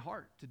moving in my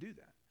heart to do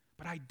that.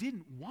 But I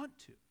didn't want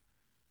to.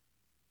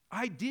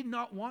 I did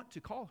not want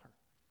to call her.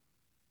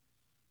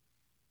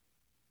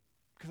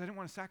 Because I didn't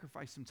want to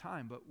sacrifice some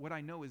time. But what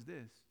I know is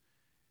this.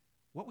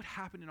 What would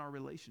happen in our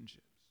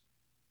relationships?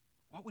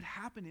 What would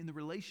happen in the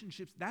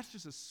relationships? That's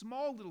just a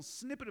small little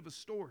snippet of a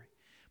story.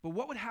 But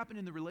what would happen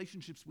in the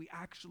relationships we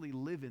actually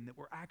live in, that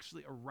we're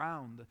actually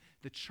around,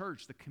 the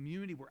church, the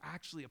community we're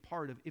actually a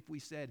part of, if we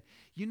said,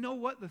 you know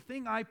what, the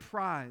thing I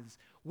prize,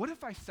 what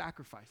if I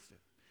sacrificed it?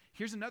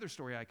 Here's another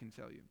story I can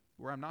tell you,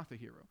 where I'm not the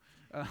hero.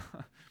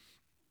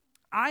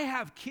 I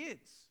have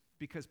kids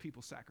because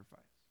people sacrifice.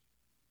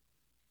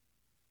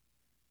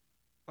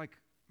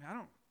 I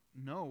don't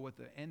know what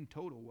the end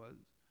total was,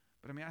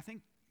 but I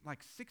think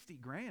like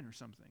 $60,000 or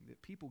something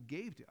that people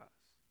gave to us,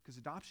 because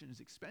adoption is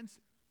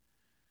expensive.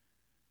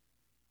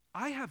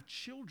 I have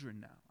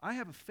children now. I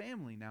have a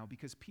family now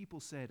because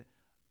people said,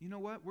 you know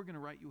what, we're going to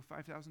write you a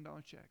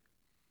 $5,000 check.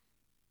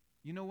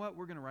 You know what,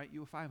 we're going to write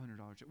you a $500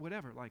 check.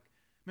 Whatever.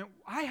 Man,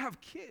 I have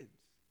kids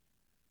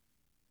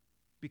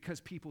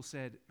because people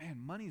said, man,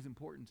 money is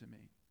important to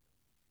me,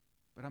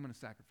 but I'm going to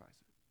sacrifice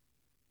it.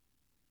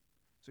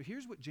 So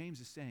here's what James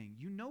is saying.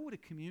 You know what a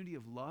community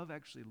of love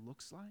actually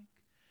looks like?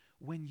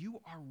 When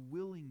you are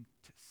willing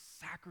to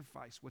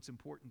sacrifice what's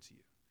important to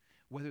you,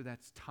 whether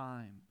that's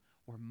time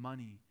or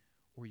money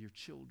or your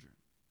children.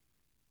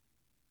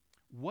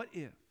 What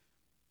if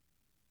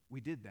we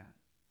did that?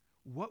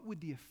 What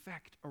would the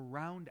effect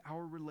around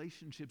our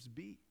relationships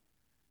be?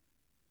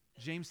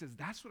 James says,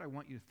 that's what I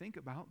want you to think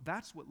about.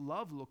 That's what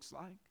love looks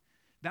like.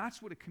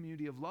 That's what a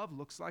community of love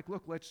looks like.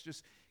 Look, let's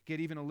just get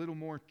even a little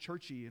more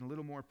churchy and a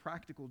little more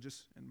practical,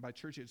 and by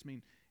churchy I just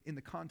mean in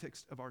the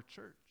context of our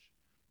church.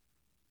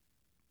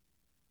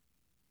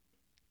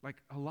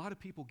 A lot of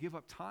people give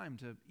up time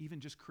to even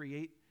just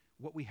create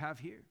what we have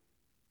here.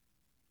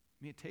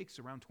 I mean, it takes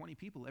around 20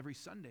 people every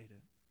Sunday to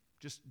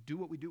just do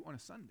what we do on a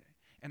Sunday.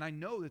 And I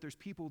know that there's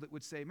people that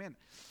would say, man,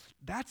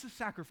 that's a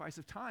sacrifice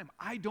of time.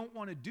 I don't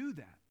want to do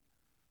that.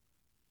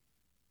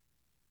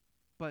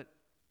 But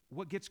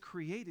what gets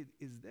created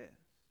is this.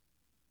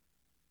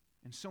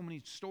 And so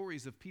many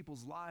stories of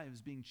people's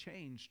lives being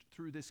changed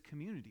through this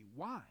community.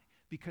 Why?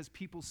 Because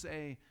people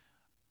say,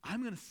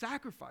 I'm going to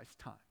sacrifice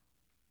time.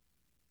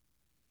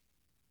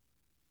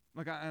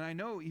 And I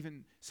know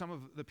even some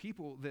of the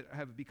people that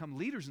have become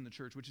leaders in the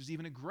church, which is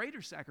even a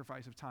greater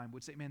sacrifice of time,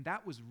 would say, man,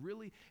 that was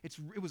really,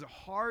 it was a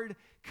hard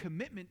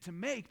commitment to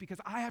make because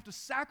I have to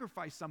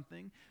sacrifice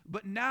something,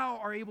 but now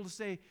are able to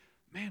say,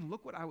 man,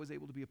 look what I was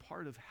able to be a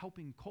part of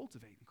helping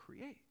cultivate and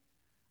create.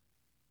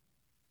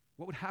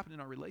 What would happen in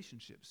our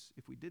relationships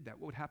if we did that?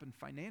 What would happen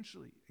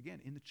financially,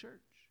 again, in the church?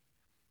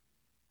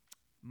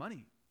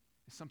 Money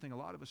is something a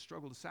lot of us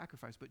struggle to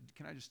sacrifice, but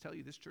can I just tell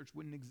you, this church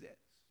wouldn't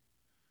exist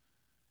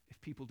if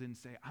people didn't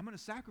say, I'm going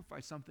to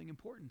sacrifice something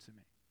important to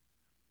me.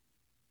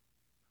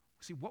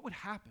 See, what would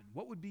happen?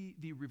 What would be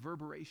the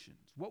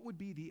reverberations? What would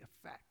be the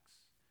effects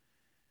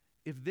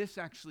if this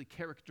actually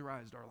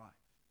characterized our life?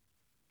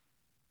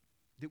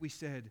 That we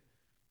said,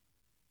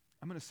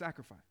 I'm going to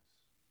sacrifice.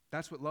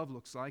 That's what love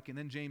looks like. And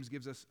then James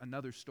gives us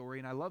another story,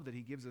 and I love that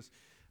he gives us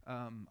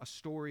a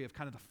story of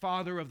kind of the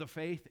father of the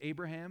faith,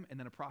 Abraham, and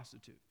then a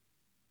prostitute.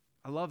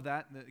 I love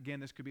that. Again,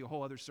 this could be a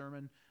whole other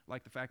sermon,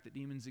 like the fact that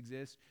demons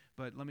exist.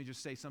 But let me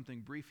just say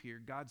something brief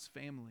here. God's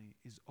family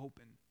is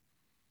open.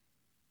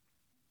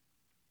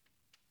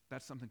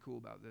 That's something cool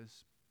about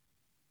this.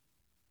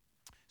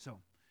 So,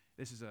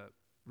 this is a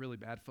really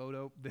bad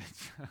photo. But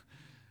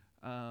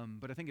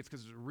I think it's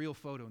because it's a real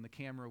photo and the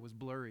camera was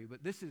blurry.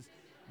 But this is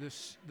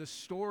the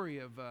story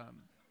of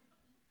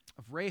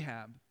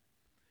Rahab.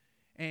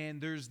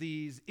 And there's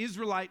these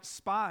Israelite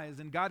spies,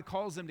 and God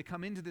calls them to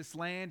come into this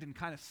land and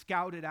kind of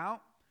scout it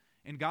out.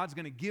 And God's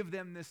going to give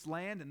them this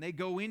land, and they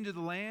go into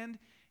the land.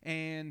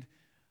 And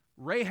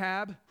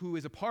Rahab, who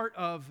is a part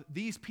of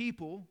these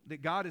people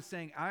that God is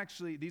saying, and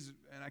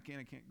I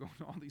can't go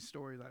into all these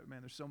stories, man,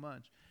 there's so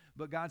much.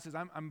 But God says,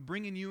 I'm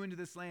bringing you into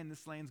this land.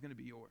 This land's going to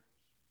be yours.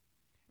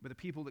 But the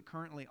people that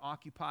currently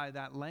occupy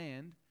that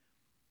land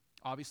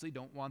obviously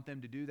don't want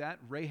them to do that.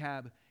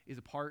 Rahab is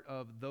a part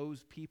of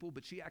those people,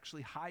 but she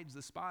actually hides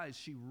the spies.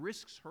 She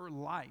risks her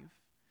life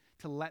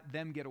to let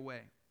them get away.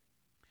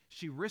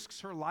 She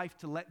risks her life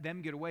to let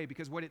them get away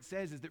because what it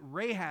says is that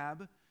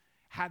Rahab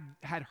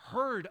had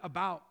heard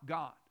about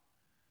God,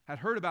 had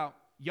heard about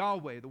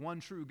Yahweh, the one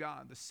true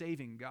God, the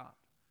saving God.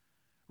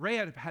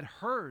 Rahab had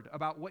heard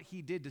about what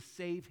he did to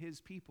save his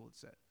people, it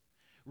says.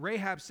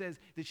 Rahab says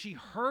that she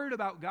heard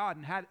about God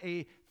and had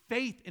a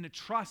faith and a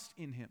trust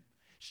in him.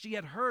 She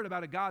had heard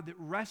about a God that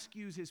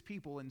rescues his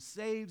people and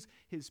saves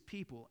his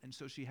people, and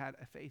so she had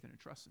a faith and a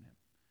trust in him.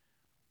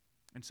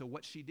 And so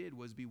what she did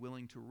was be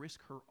willing to risk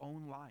her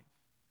own life.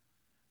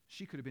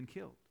 She could have been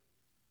killed,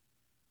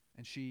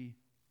 and she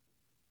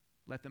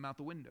let them out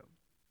the window.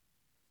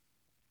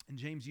 And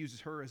James uses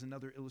her as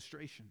another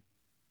illustration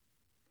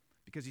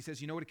because he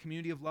says, you know what a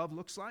community of love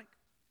looks like?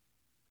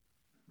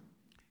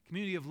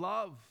 Community of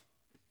love.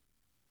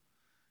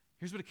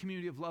 Here's what a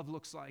community of love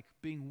looks like: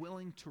 being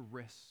willing to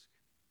risk.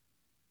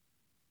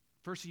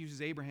 First, he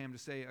uses Abraham to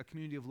say a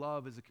community of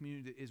love is a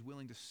community that is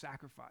willing to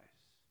sacrifice.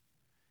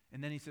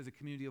 And then he says a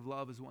community of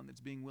love is one that's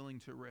being willing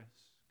to risk.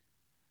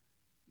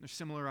 There's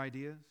similar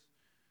ideas.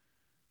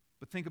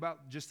 But think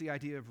about just the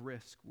idea of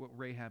risk, what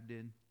Rahab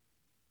did.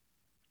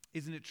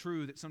 Isn't it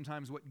true that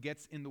sometimes what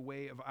gets in the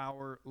way of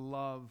our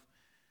love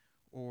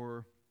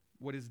or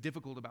what is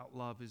difficult about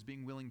love is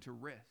being willing to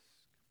risk?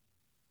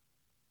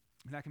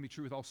 And that can be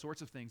true with all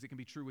sorts of things. It can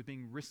be true with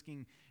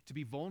risking to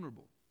be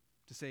vulnerable.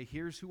 To say,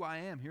 here's who I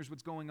am, here's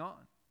what's going on.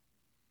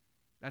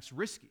 That's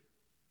risky.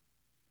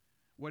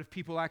 What if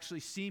people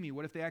actually see me?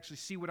 What if they actually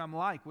see what I'm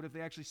like? What if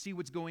they actually see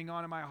what's going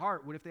on in my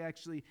heart? What if they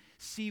actually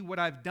see what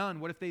I've done?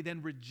 What if they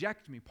then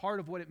reject me? Part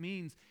of what it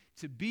means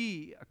to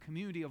be a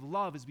community of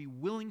love is be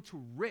willing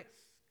to risk.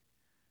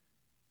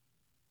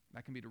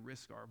 That can be to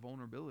risk our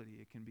vulnerability.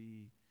 It can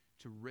be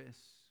to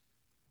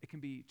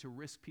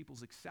risk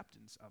people's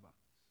acceptance of us.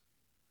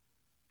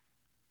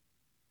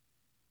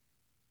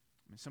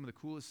 I mean, some of the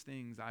coolest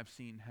things I've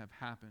seen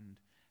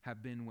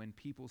have been when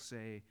people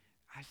say,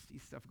 I see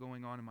stuff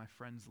going on in my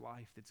friend's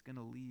life that's going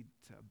to lead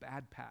to a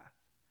bad path.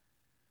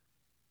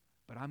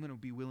 But I'm going to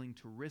be willing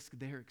to risk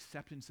their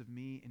acceptance of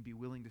me and be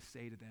willing to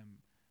say to them,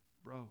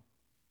 bro,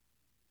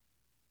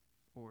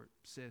 or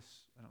sis.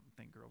 I don't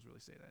think girls really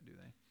say that, do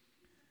they?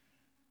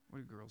 What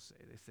do girls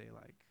say? They say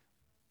like,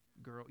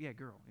 girl, yeah.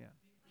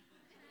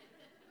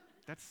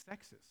 That's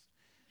sexist.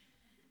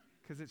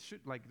 Because it should,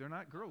 like, they're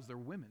not girls, they're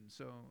women.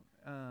 So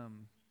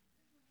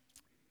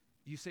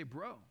you say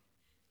bro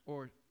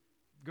or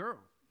girl.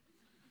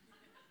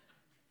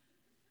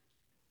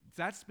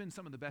 That's been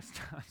some of the best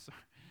times.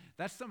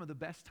 That's some of the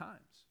best times.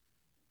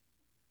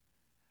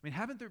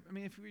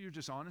 If you're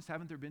just honest,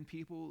 haven't there been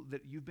people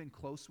that you've been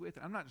close with?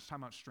 I'm not just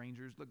talking about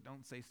strangers. Look,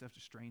 don't say stuff to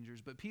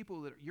strangers. But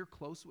people that you're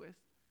close with,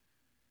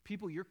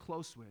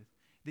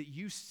 that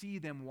you see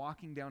them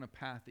walking down a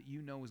path that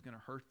you know is going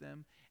to hurt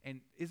them.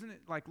 And isn't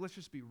it like, let's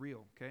just be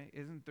real, okay?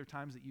 Isn't there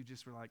times that you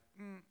just were like,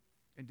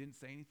 and didn't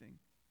say anything?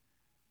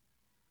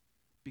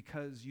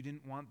 Because you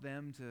didn't want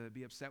them to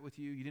be upset with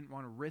you. You didn't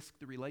want to risk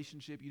the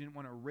relationship. You didn't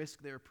want to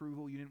risk their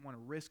approval. You didn't want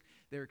to risk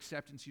their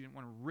acceptance. You didn't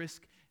want to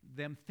risk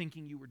them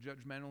thinking you were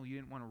judgmental. You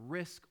didn't want to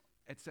risk,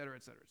 et cetera,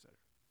 et cetera, et cetera.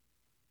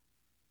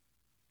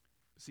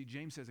 But see,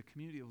 James says a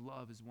community of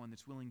love is one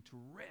that's willing to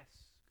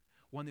risk,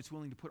 one that's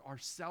willing to put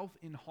ourselves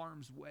in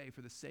harm's way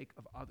for the sake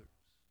of others.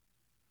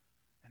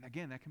 And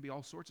again, that can be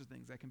all sorts of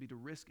things. That can be to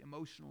risk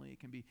emotionally. It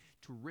can be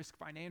to risk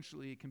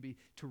financially. It can be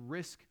to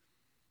risk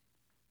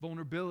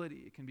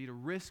vulnerability. It can be to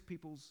risk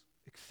people's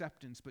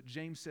acceptance. But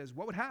James says,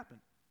 what would happen?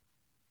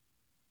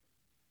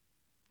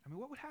 I mean,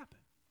 what would happen?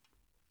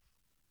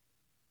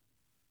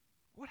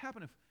 What would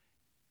happen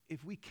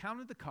if we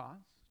counted the cost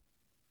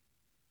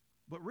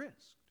but risked?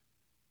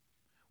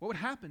 What would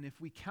happen if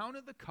we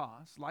counted the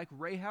cost like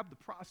Rahab the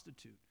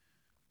prostitute?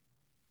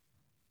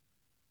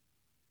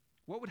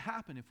 What would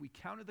happen if we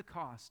counted the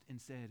cost and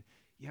said,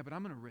 yeah, but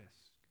I'm going to risk.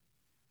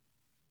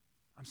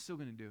 I'm still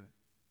going to do it.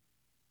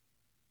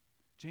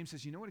 James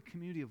says, you know what a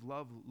community of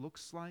love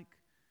looks like?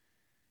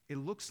 It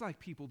looks like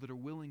people that are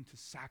willing to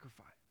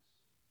sacrifice.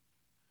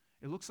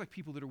 It looks like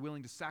people that are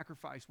willing to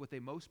sacrifice what they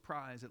most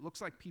prize. It looks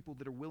like people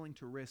that are willing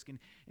to risk. And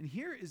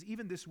here is,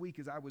 even this week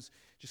as I was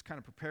just kind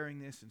of preparing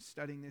this and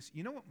studying this,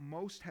 you know what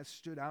most has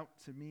stood out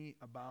to me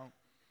about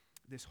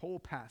this whole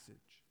passage?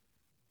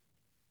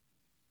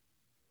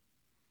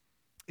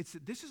 It's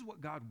that this is what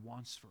God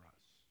wants for us.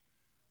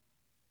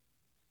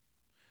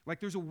 Like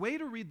there's a way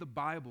to read the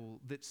Bible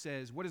that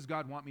says, what does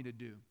God want me to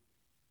do?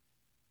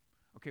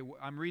 Okay,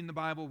 I'm reading the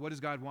Bible, what does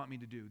God want me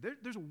to do?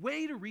 There's a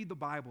way to read the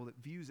Bible that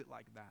views it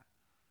like that.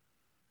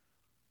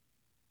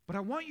 But I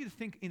want you to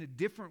think in a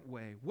different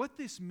way. What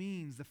this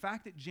means, the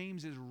fact that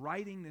James is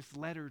writing this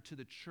letter to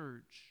the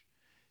church,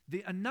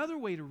 another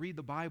way to read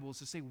the Bible is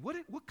to say, what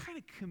kind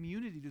of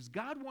community does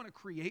God want to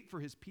create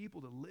for his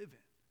people to live in?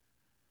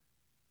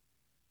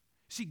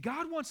 See,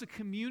 God wants a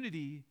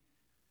community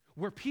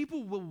where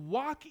people will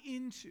walk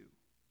into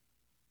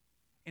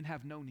and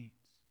have no needs.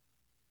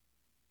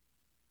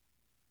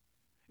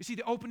 You see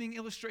the opening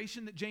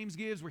illustration that James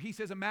gives where he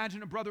says,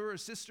 imagine a brother or a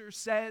sister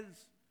says,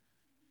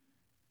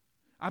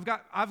 I've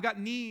got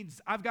needs,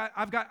 I've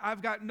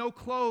got no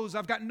clothes,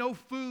 I've got no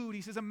food.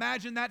 He says,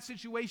 imagine that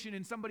situation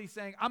and somebody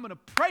saying, I'm going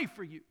to pray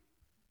for you.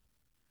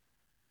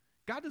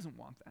 God doesn't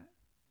want that.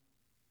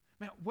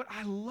 Man, what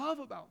I love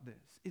about this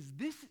is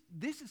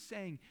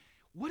saying,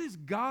 what is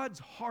God's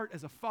heart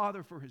as a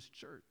father for his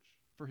church,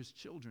 for his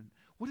children?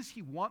 What does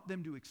he want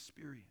them to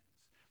experience?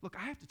 Look,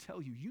 I have to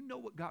tell you, you know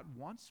what God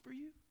wants for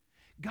you?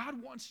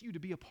 God wants you to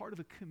be a part of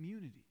a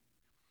community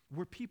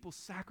where people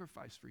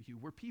sacrifice for you,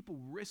 where people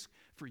risk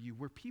for you,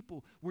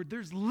 where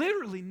there's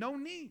literally no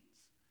needs.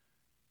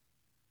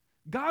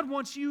 God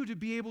wants you to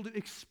be able to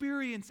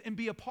experience and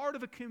be a part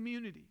of a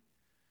community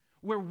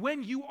where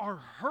when you are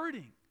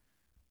hurting,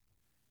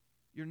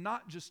 you're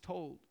not just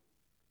told,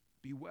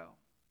 be well.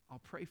 I'll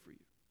pray for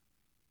you.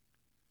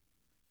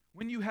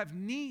 When you have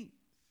needs,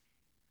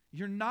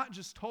 you're not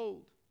just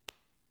told,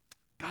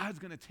 God's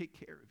going to take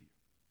care of you.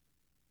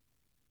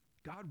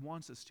 God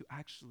wants us to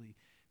actually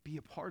be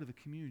a part of a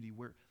community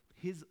where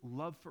his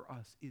love for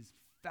us is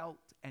felt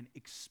and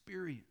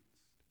experienced.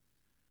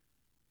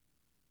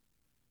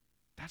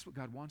 That's what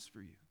God wants for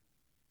you.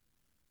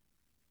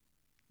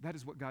 That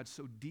is what God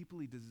so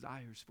deeply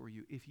desires for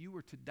you. If you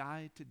were to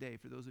die today,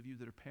 for those of you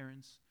that are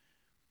parents,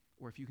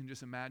 or if you can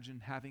just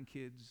imagine having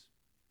kids,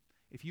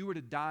 if you were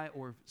to die,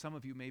 or some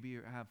of you maybe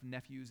have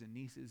nephews and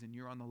nieces and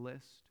you're on the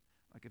list,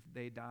 like if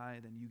they die,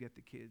 then you get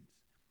the kids.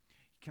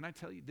 Can I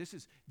tell you, this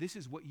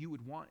is what you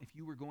would want if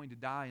you were going to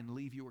die and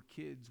leave your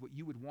kids. What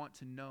you would want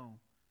to know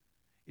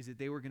is that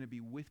they were going to be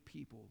with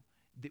people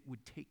that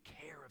would take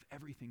care of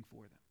everything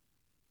for them.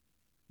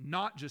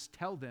 Not just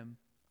tell them,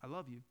 I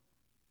love you,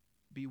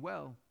 be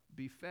well,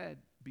 be fed,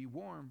 be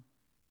warm.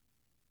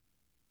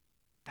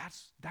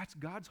 That's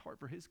God's heart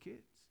for his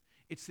kids.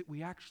 It's that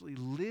we actually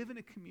live in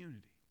a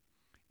community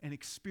and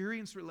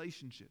experience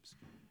relationships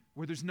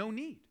where there's no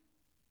need.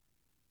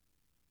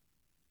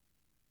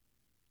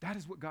 That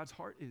is what God's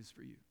heart is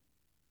for you.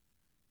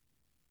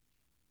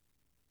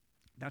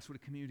 That's what a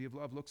community of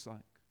love looks like,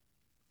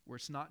 where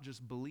it's not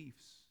just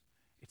beliefs,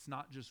 it's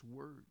not just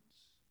words,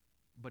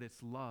 but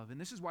it's love.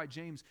 And this is why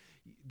James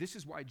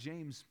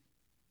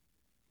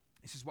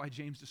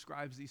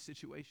describes these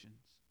situations.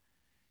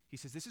 He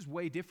says this is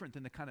way different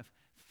than the kind of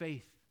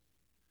faith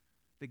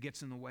that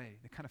gets in the way,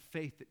 the kind of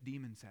faith that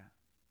demons have,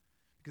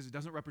 because it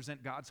doesn't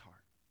represent God's heart.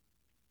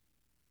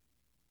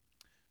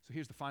 So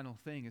here's the final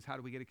thing, is how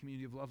do we get a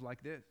community of love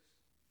like this?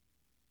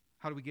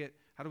 How do we get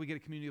a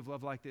community of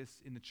love like this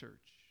in the church?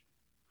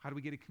 How do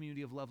we get a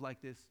community of love like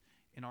this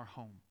in our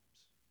homes?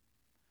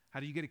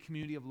 How do you get a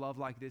community of love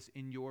like this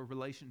in your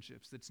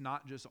relationships that's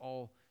not just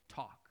all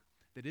talk,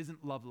 that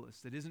isn't loveless,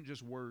 that isn't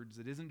just words,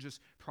 that isn't just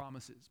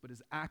promises, but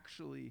is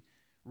actually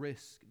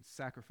risk and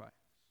sacrifice?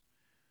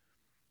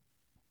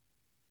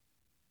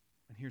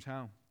 And here's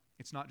how.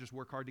 It's not just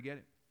work hard to get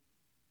it.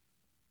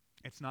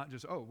 It's not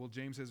just, oh, well,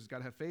 James says it's got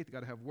to have faith, it's got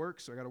to have work,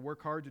 so I got to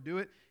work hard to do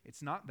it.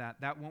 It's not that.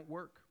 That won't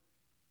work.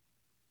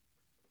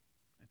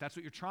 If that's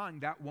what you're trying,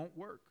 that won't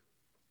work.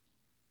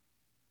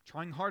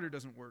 Trying harder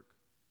doesn't work.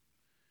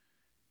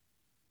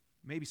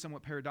 Maybe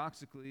somewhat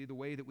paradoxically, the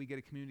way that we get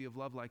a community of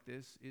love like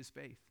this is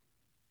faith.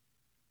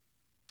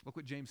 Look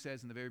what James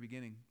says in the very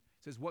beginning.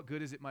 He says, what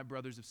good is it, my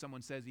brothers, if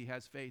someone says he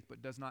has faith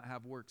but does not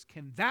have works?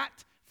 Can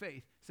that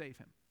faith save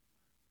him?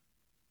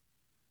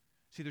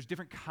 See, there's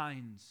different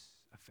kinds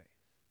of faith.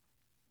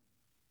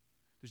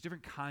 There's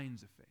different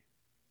kinds of faith.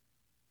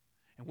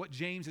 And what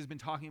James has been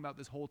talking about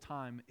this whole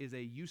time is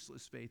a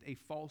useless faith, a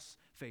false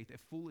faith, a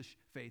foolish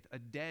faith, a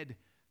dead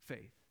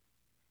faith.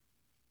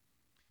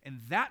 And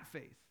that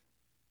faith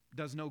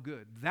does no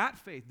good. That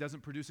faith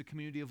doesn't produce a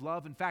community of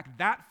love. In fact,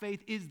 that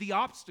faith is the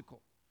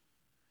obstacle.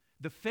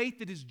 The faith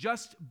that is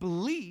just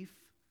belief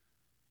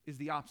is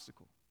the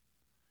obstacle.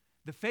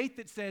 The faith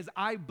that says,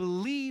 I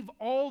believe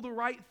all the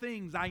right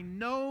things, I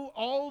know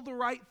all the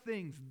right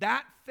things,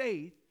 that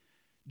faith,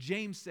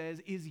 James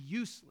says, is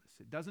useless.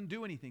 It doesn't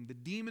do anything. The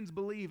demons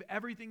believe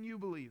everything you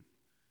believe.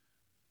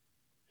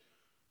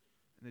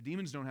 And the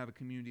demons don't have a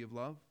community of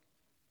love.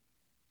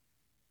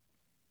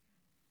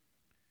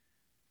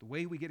 The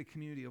way we get a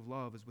community of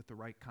love is with the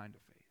right kind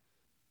of faith.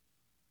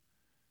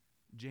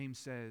 James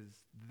says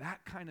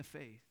that kind of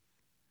faith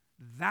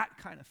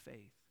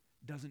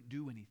doesn't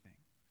do anything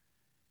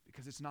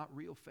because it's not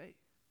real faith.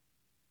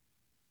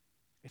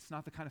 It's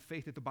not the kind of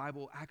faith that the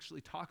Bible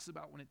actually talks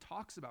about when it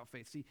talks about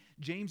faith. See,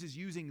 James is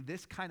using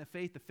this kind of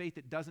faith, the faith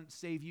that doesn't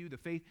save you, the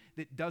faith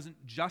that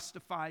doesn't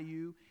justify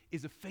you,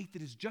 is a faith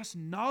that is just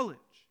knowledge.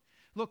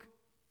 Look,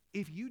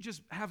 if you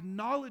just have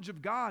knowledge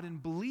of God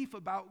and belief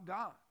about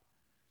God,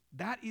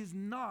 that is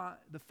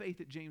not the faith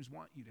that James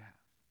wants you to have.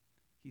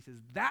 He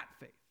says that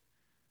faith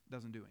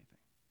doesn't do anything.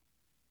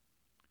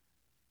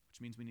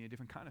 Which means we need a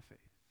different kind of faith.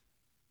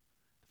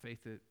 The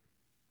faith that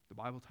the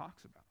Bible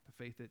talks about.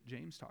 The faith that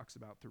James talks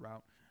about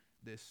throughout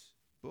this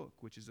book,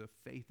 which is a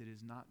faith that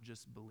is not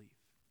just belief.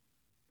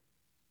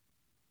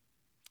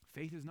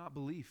 Faith is not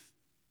belief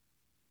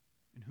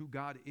in who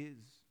God is.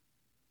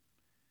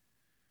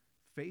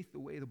 Faith, the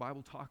way the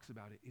Bible talks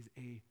about it, is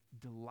a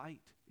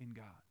delight in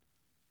God.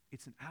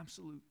 It's an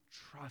absolute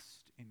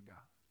trust in God.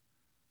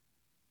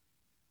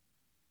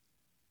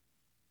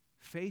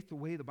 Faith, the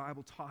way the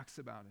Bible talks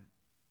about it,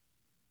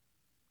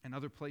 and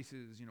other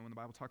places, when the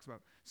Bible talks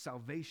about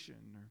salvation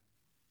or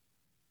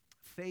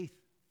faith,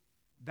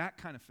 that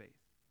kind of faith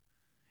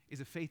is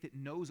a faith that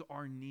knows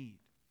our need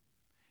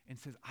and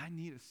says, I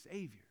need a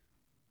Savior.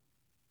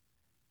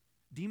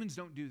 Demons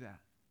don't do that.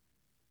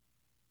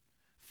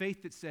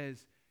 Faith that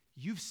says,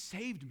 you've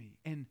saved me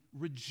and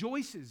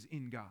rejoices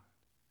in God.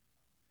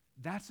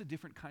 That's a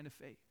different kind of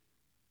faith.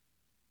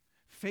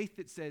 Faith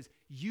that says,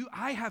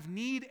 I have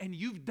need and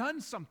you've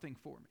done something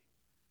for me.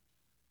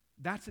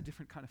 That's a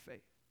different kind of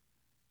faith.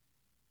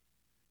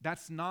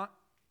 That's not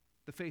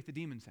the faith the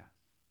demons have.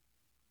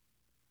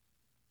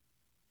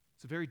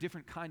 It's a very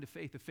different kind of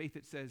faith, a faith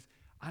that says,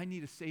 I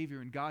need a Savior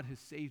and God has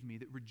saved me,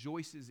 that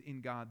rejoices in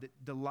God, that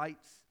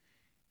delights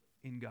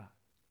in God.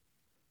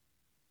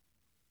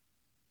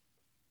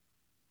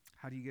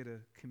 How do you get a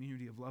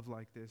community of love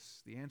like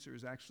this? The answer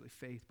is actually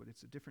faith, but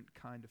it's a different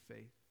kind of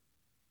faith.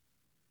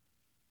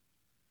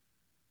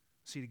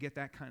 See, to get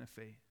that kind of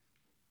faith,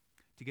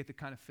 to get the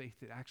kind of faith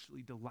that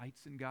actually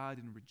delights in God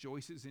and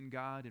rejoices in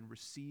God and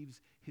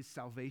receives His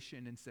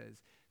salvation and says,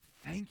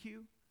 thank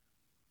you,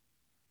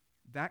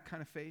 that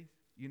kind of faith,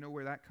 you know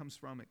where that comes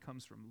from? It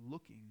comes from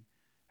looking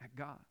at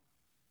God.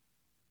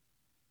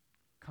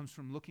 It comes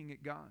from looking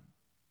at God.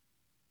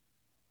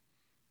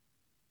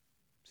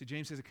 See,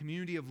 James says a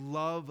community of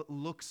love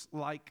looks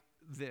like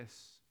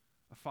this: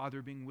 a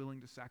father being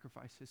willing to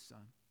sacrifice his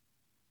son.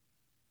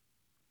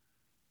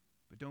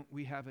 But don't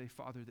we have a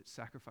father that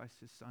sacrificed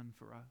his son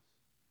for us?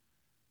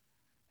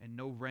 And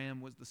no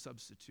ram was the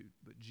substitute,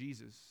 but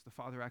Jesus, the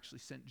Father actually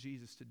sent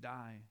Jesus to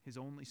die, his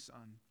only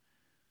son,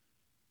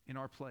 in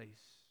our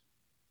place.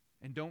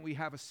 And don't we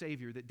have a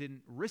Savior that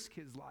didn't risk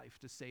his life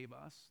to save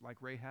us, like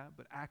Rahab,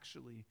 but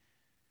actually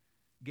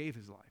gave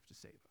his life to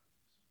save us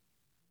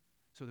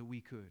so that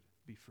we could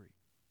be free?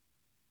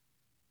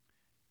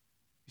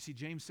 You see,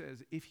 James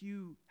says, if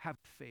you have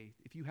faith,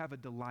 if you have a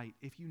delight,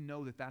 if you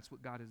know that that's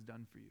what God has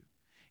done for you,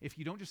 if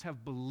you don't just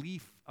have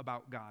belief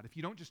about God, if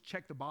you don't just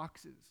check the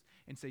boxes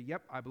and say,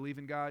 yep, I believe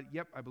in God,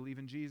 yep, I believe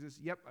in Jesus,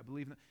 yep, I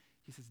believe in...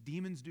 He says,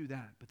 demons do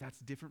that, but that's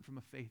different from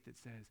a faith that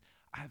says,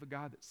 I have a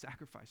God that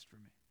sacrificed for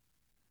me.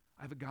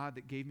 I have a God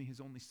that gave me his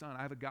only son.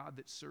 I have a God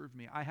that served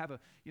me. I have a,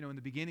 in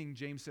the beginning,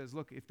 James says,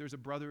 look, if there's a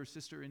brother or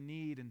sister in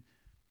need, and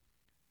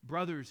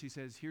brothers, he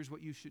says, here's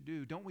what you should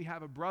do. Don't we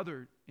have a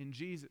brother in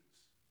Jesus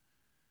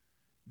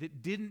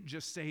that didn't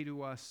just say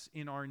to us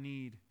in our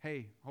need,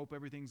 hey, hope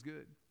everything's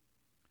good,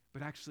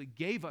 but actually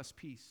gave us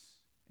peace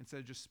instead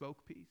of just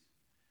spoke peace?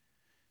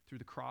 Through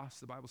the cross,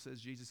 the Bible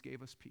says Jesus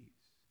gave us peace,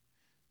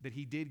 that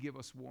he did give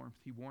us warmth.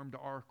 He warmed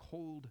our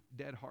cold,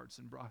 dead hearts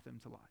and brought them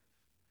to life.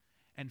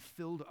 and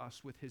filled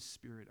us with his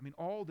Spirit. I mean,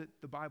 all that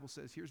the Bible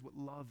says, here's what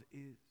love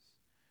is.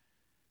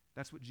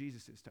 That's what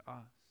Jesus is to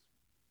us.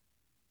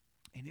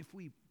 And if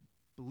we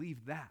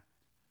believe that,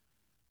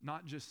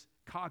 not just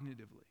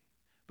cognitively,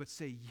 but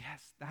say,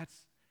 yes,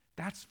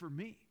 that's for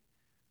me.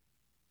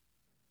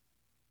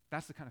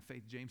 That's the kind of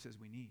faith James says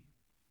we need.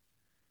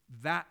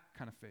 That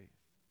kind of faith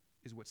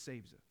is what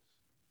saves us.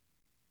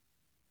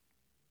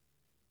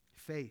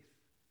 Faith,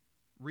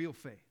 real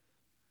faith,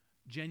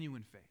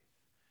 genuine faith,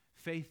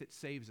 faith that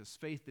saves us,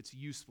 faith that's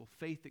useful,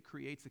 faith that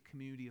creates a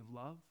community of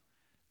love.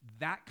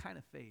 That kind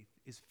of faith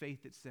is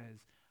faith that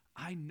says,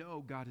 I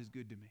know God is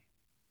good to me.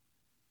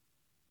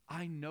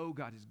 I know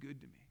God is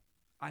good to me.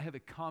 I have a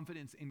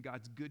confidence in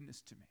God's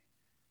goodness to me.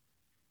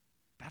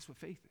 That's what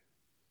faith is.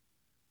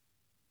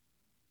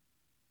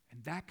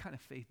 And that kind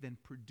of faith then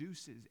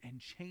produces and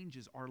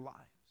changes our lives.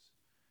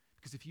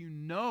 Because if you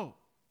know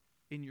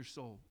in your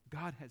soul,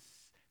 God has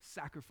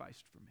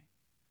sacrificed for me,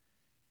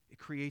 it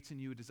creates in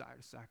you a desire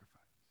to sacrifice.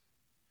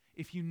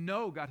 If you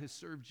know God has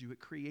served you, it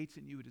creates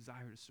in you a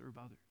desire to serve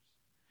others.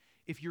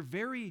 If your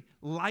very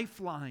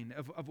lifeline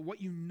of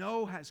what you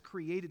know has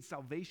created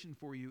salvation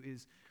for you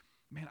is,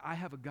 man, I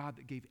have a God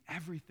that gave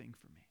everything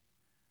for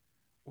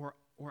me,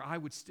 or I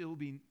would still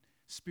be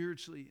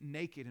spiritually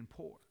naked and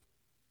poor.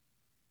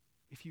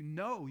 If you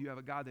know you have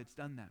a God that's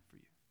done that for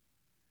you,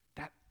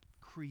 that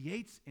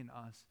creates in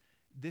us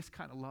this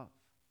kind of love,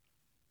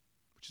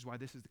 which is why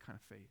this is the kind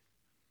of faith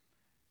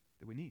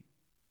that we need.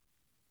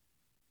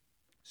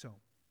 So,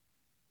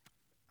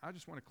 I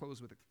just want to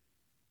close with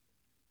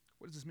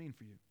what does this mean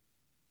for you?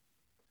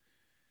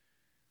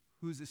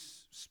 Who does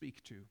this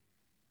speak to?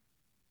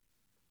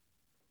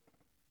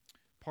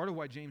 Part of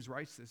why James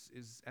writes this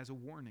is as a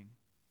warning.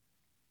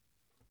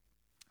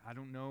 I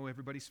don't know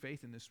everybody's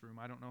faith in this room.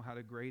 I don't know how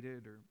to grade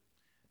it or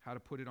how to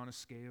put it on a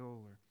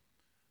scale or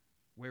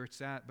where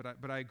it's at,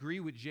 but I agree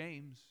with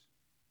James.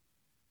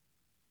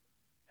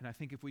 And I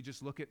think if we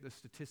just look at the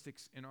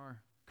statistics in our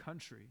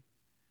country,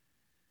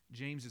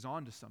 James is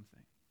on to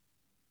something.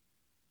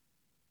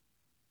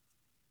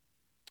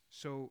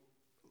 So,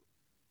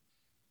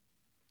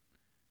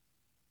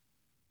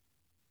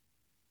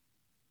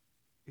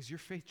 is your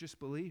faith just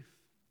belief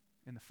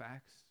in the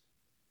facts?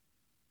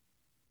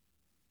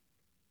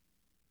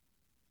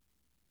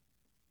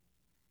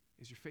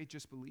 Is your faith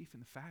just belief in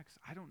the facts?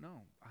 I don't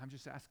know. I'm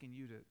just asking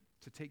you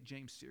to take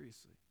James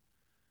seriously.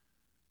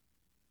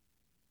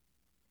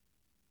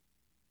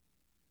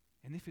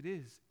 And if it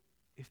is,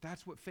 if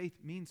that's what faith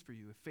means for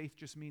you, if faith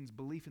just means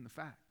belief in the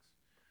facts,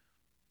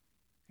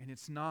 and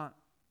it's not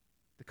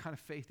the kind of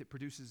faith that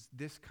produces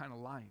this kind of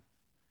life,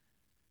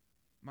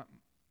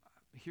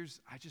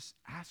 I just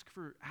ask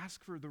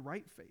for the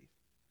right faith.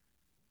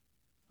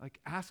 Like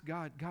ask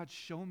God,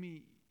 show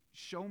me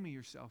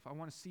yourself. I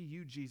want to see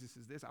you, Jesus,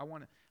 as this. I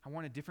want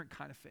a different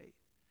kind of faith.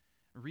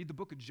 Read the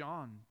book of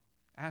John.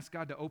 Ask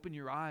God to open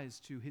your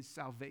eyes to his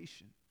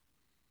salvation.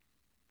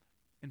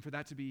 And for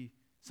that to be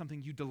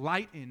something you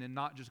delight in and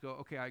not just go,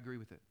 okay, I agree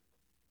with it.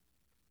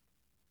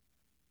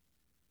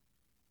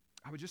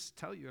 I would just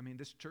tell you,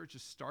 this church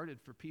is started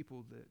for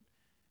people that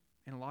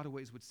in a lot of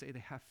ways would say they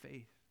have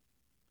faith,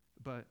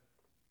 but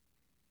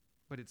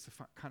it's the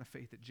kind of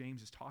faith that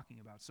James is talking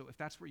about. So if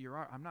that's where you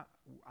are,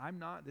 I'm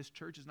not, this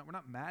church is not, we're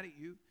not mad at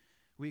you.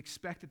 We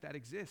expect that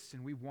exists,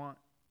 and we want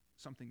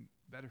something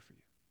better for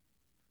you.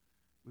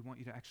 We want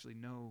you to actually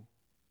know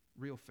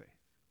real faith,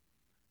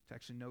 to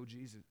actually know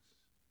Jesus.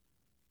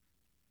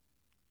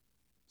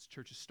 This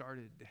church is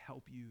started to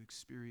help you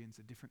experience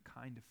a different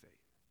kind of faith.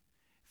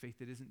 Faith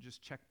that isn't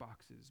just check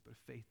boxes, but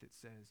a faith that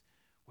says,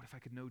 what if I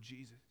could know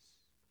Jesus?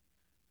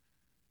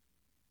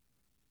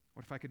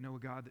 What if I could know a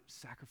God that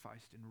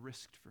sacrificed and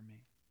risked for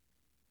me?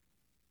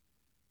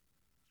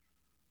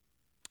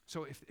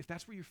 So if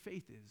that's where your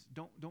faith is,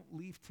 don't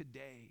leave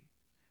today.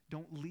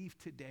 Don't leave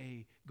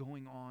today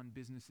going on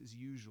business as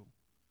usual.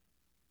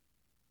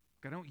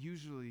 I don't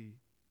usually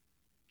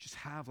just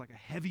have like a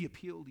heavy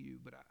appeal to you,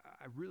 but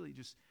I really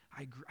just,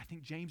 I agree, I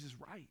think James is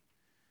right.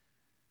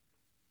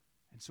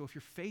 And so if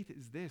your faith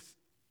is this,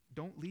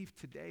 don't leave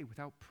today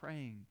without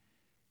praying,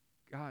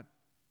 God,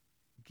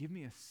 give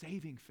me a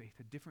saving faith,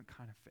 a different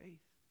kind of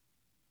faith.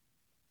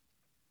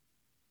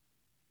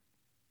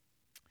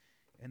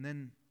 And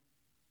then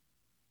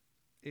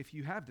if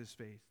you have this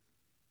faith,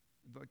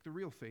 like the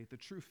real faith, the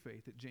true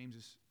faith that James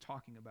is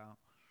talking about,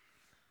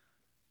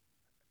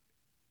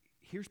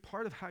 here's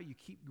part of how you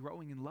keep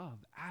growing in love.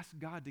 Ask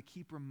God to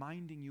keep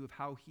reminding you of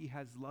how he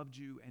has loved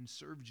you and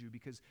served you,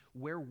 because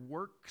where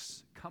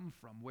works come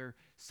from, where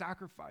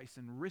sacrifice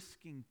and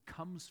risking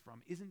comes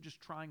from, isn't just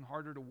trying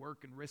harder to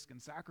work and risk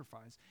and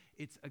sacrifice.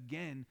 It's,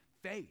 again,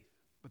 faith,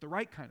 but the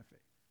right kind of faith.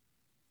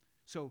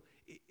 So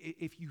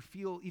if you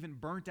feel even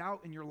burnt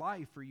out in your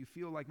life, or you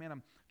feel like, man,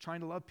 I'm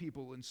trying to love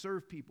people and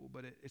serve people,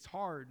 but it's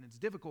hard and it's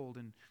difficult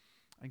and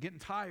I'm getting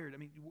tired.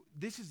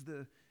 This is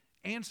the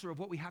answer of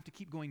what we have to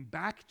keep going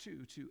back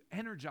to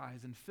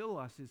energize and fill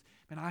us is,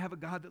 man, I have a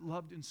God that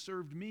loved and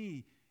served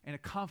me, and a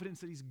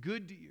confidence that he's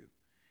good to you,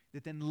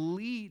 that then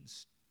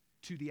leads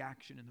to the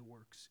action and the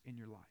works in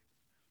your life.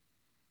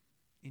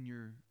 in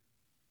your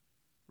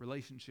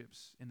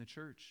relationships in the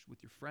church,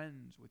 with your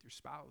friends, with your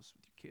spouse,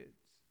 with your kids.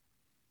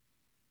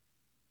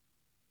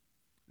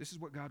 This is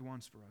what God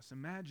wants for us.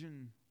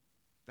 Imagine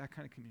that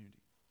kind of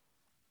community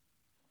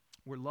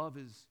where love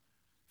is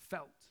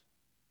felt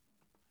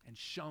and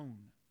shown,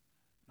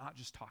 not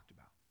just talked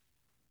about.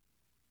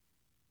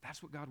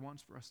 That's what God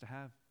wants for us to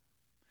have.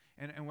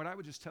 And what I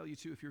would just tell you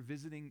too, if you're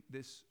visiting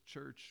this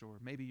church, or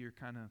maybe you're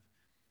kind of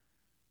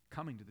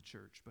coming to the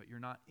church, but you're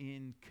not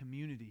in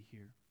community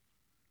here,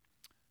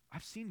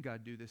 I've seen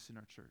God do this in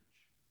our church.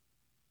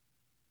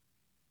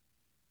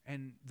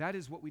 And that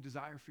is what we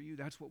desire for you.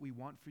 That's what we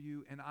want for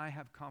you. And I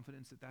have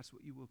confidence that that's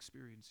what you will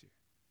experience here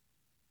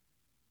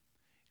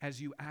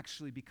as you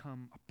actually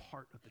become a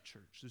part of the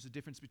church. There's a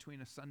difference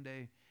between a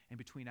Sunday and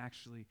between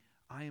actually,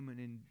 I am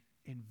an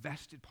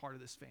invested part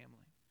of this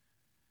family.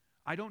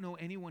 I don't know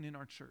anyone in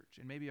our church,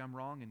 and maybe I'm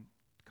wrong, and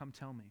come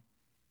tell me.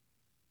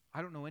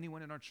 I don't know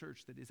anyone in our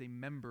church that is a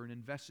member, an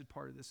invested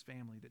part of this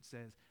family that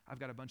says, I've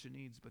got a bunch of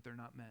needs, but they're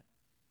not met.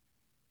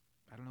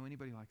 I don't know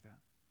anybody like that.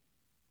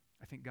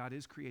 I think God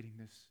is creating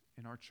this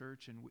in our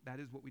church, and that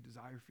is what we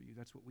desire for you.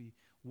 That's what we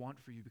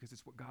want for you, because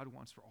it's what God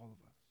wants for all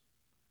of us,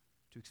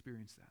 to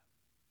experience that.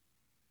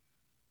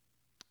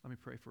 Let me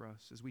pray for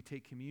us. As we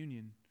take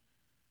communion,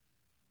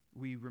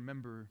 we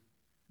remember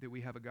that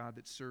we have a God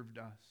that served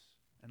us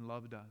and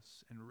loved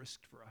us and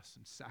risked for us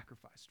and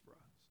sacrificed for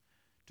us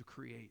to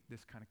create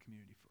this kind of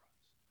community for us.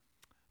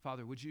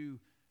 Father, would you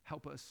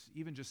help us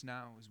even just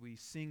now as we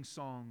sing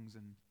songs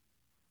and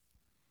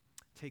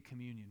take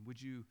communion?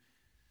 Would you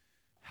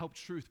help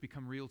truth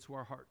become real to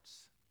our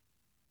hearts?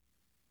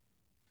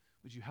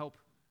 Would you help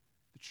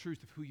the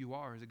truth of who you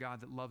are as a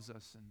God that loves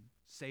us and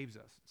saves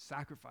us,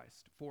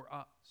 sacrificed for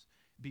us,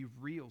 be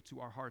real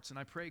to our hearts? And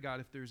I pray, God,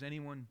 if there's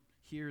anyone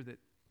here that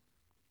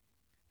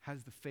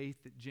has the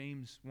faith that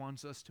James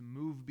wants us to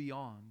move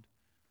beyond,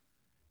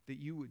 that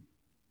you would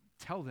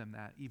tell them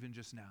that even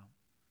just now.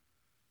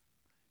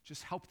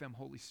 Just help them,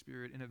 Holy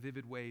Spirit, in a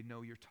vivid way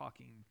know you're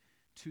talking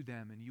to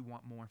them and you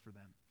want more for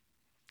them.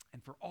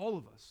 And for all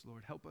of us,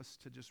 Lord, help us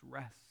to just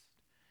rest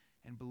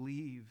and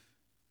believe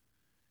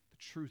the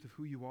truth of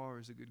who you are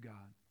as a good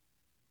God,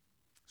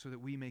 so that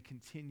we may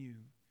continue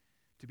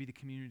to be the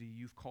community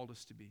you've called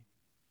us to be.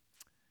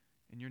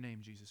 In your name,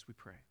 Jesus, we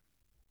pray.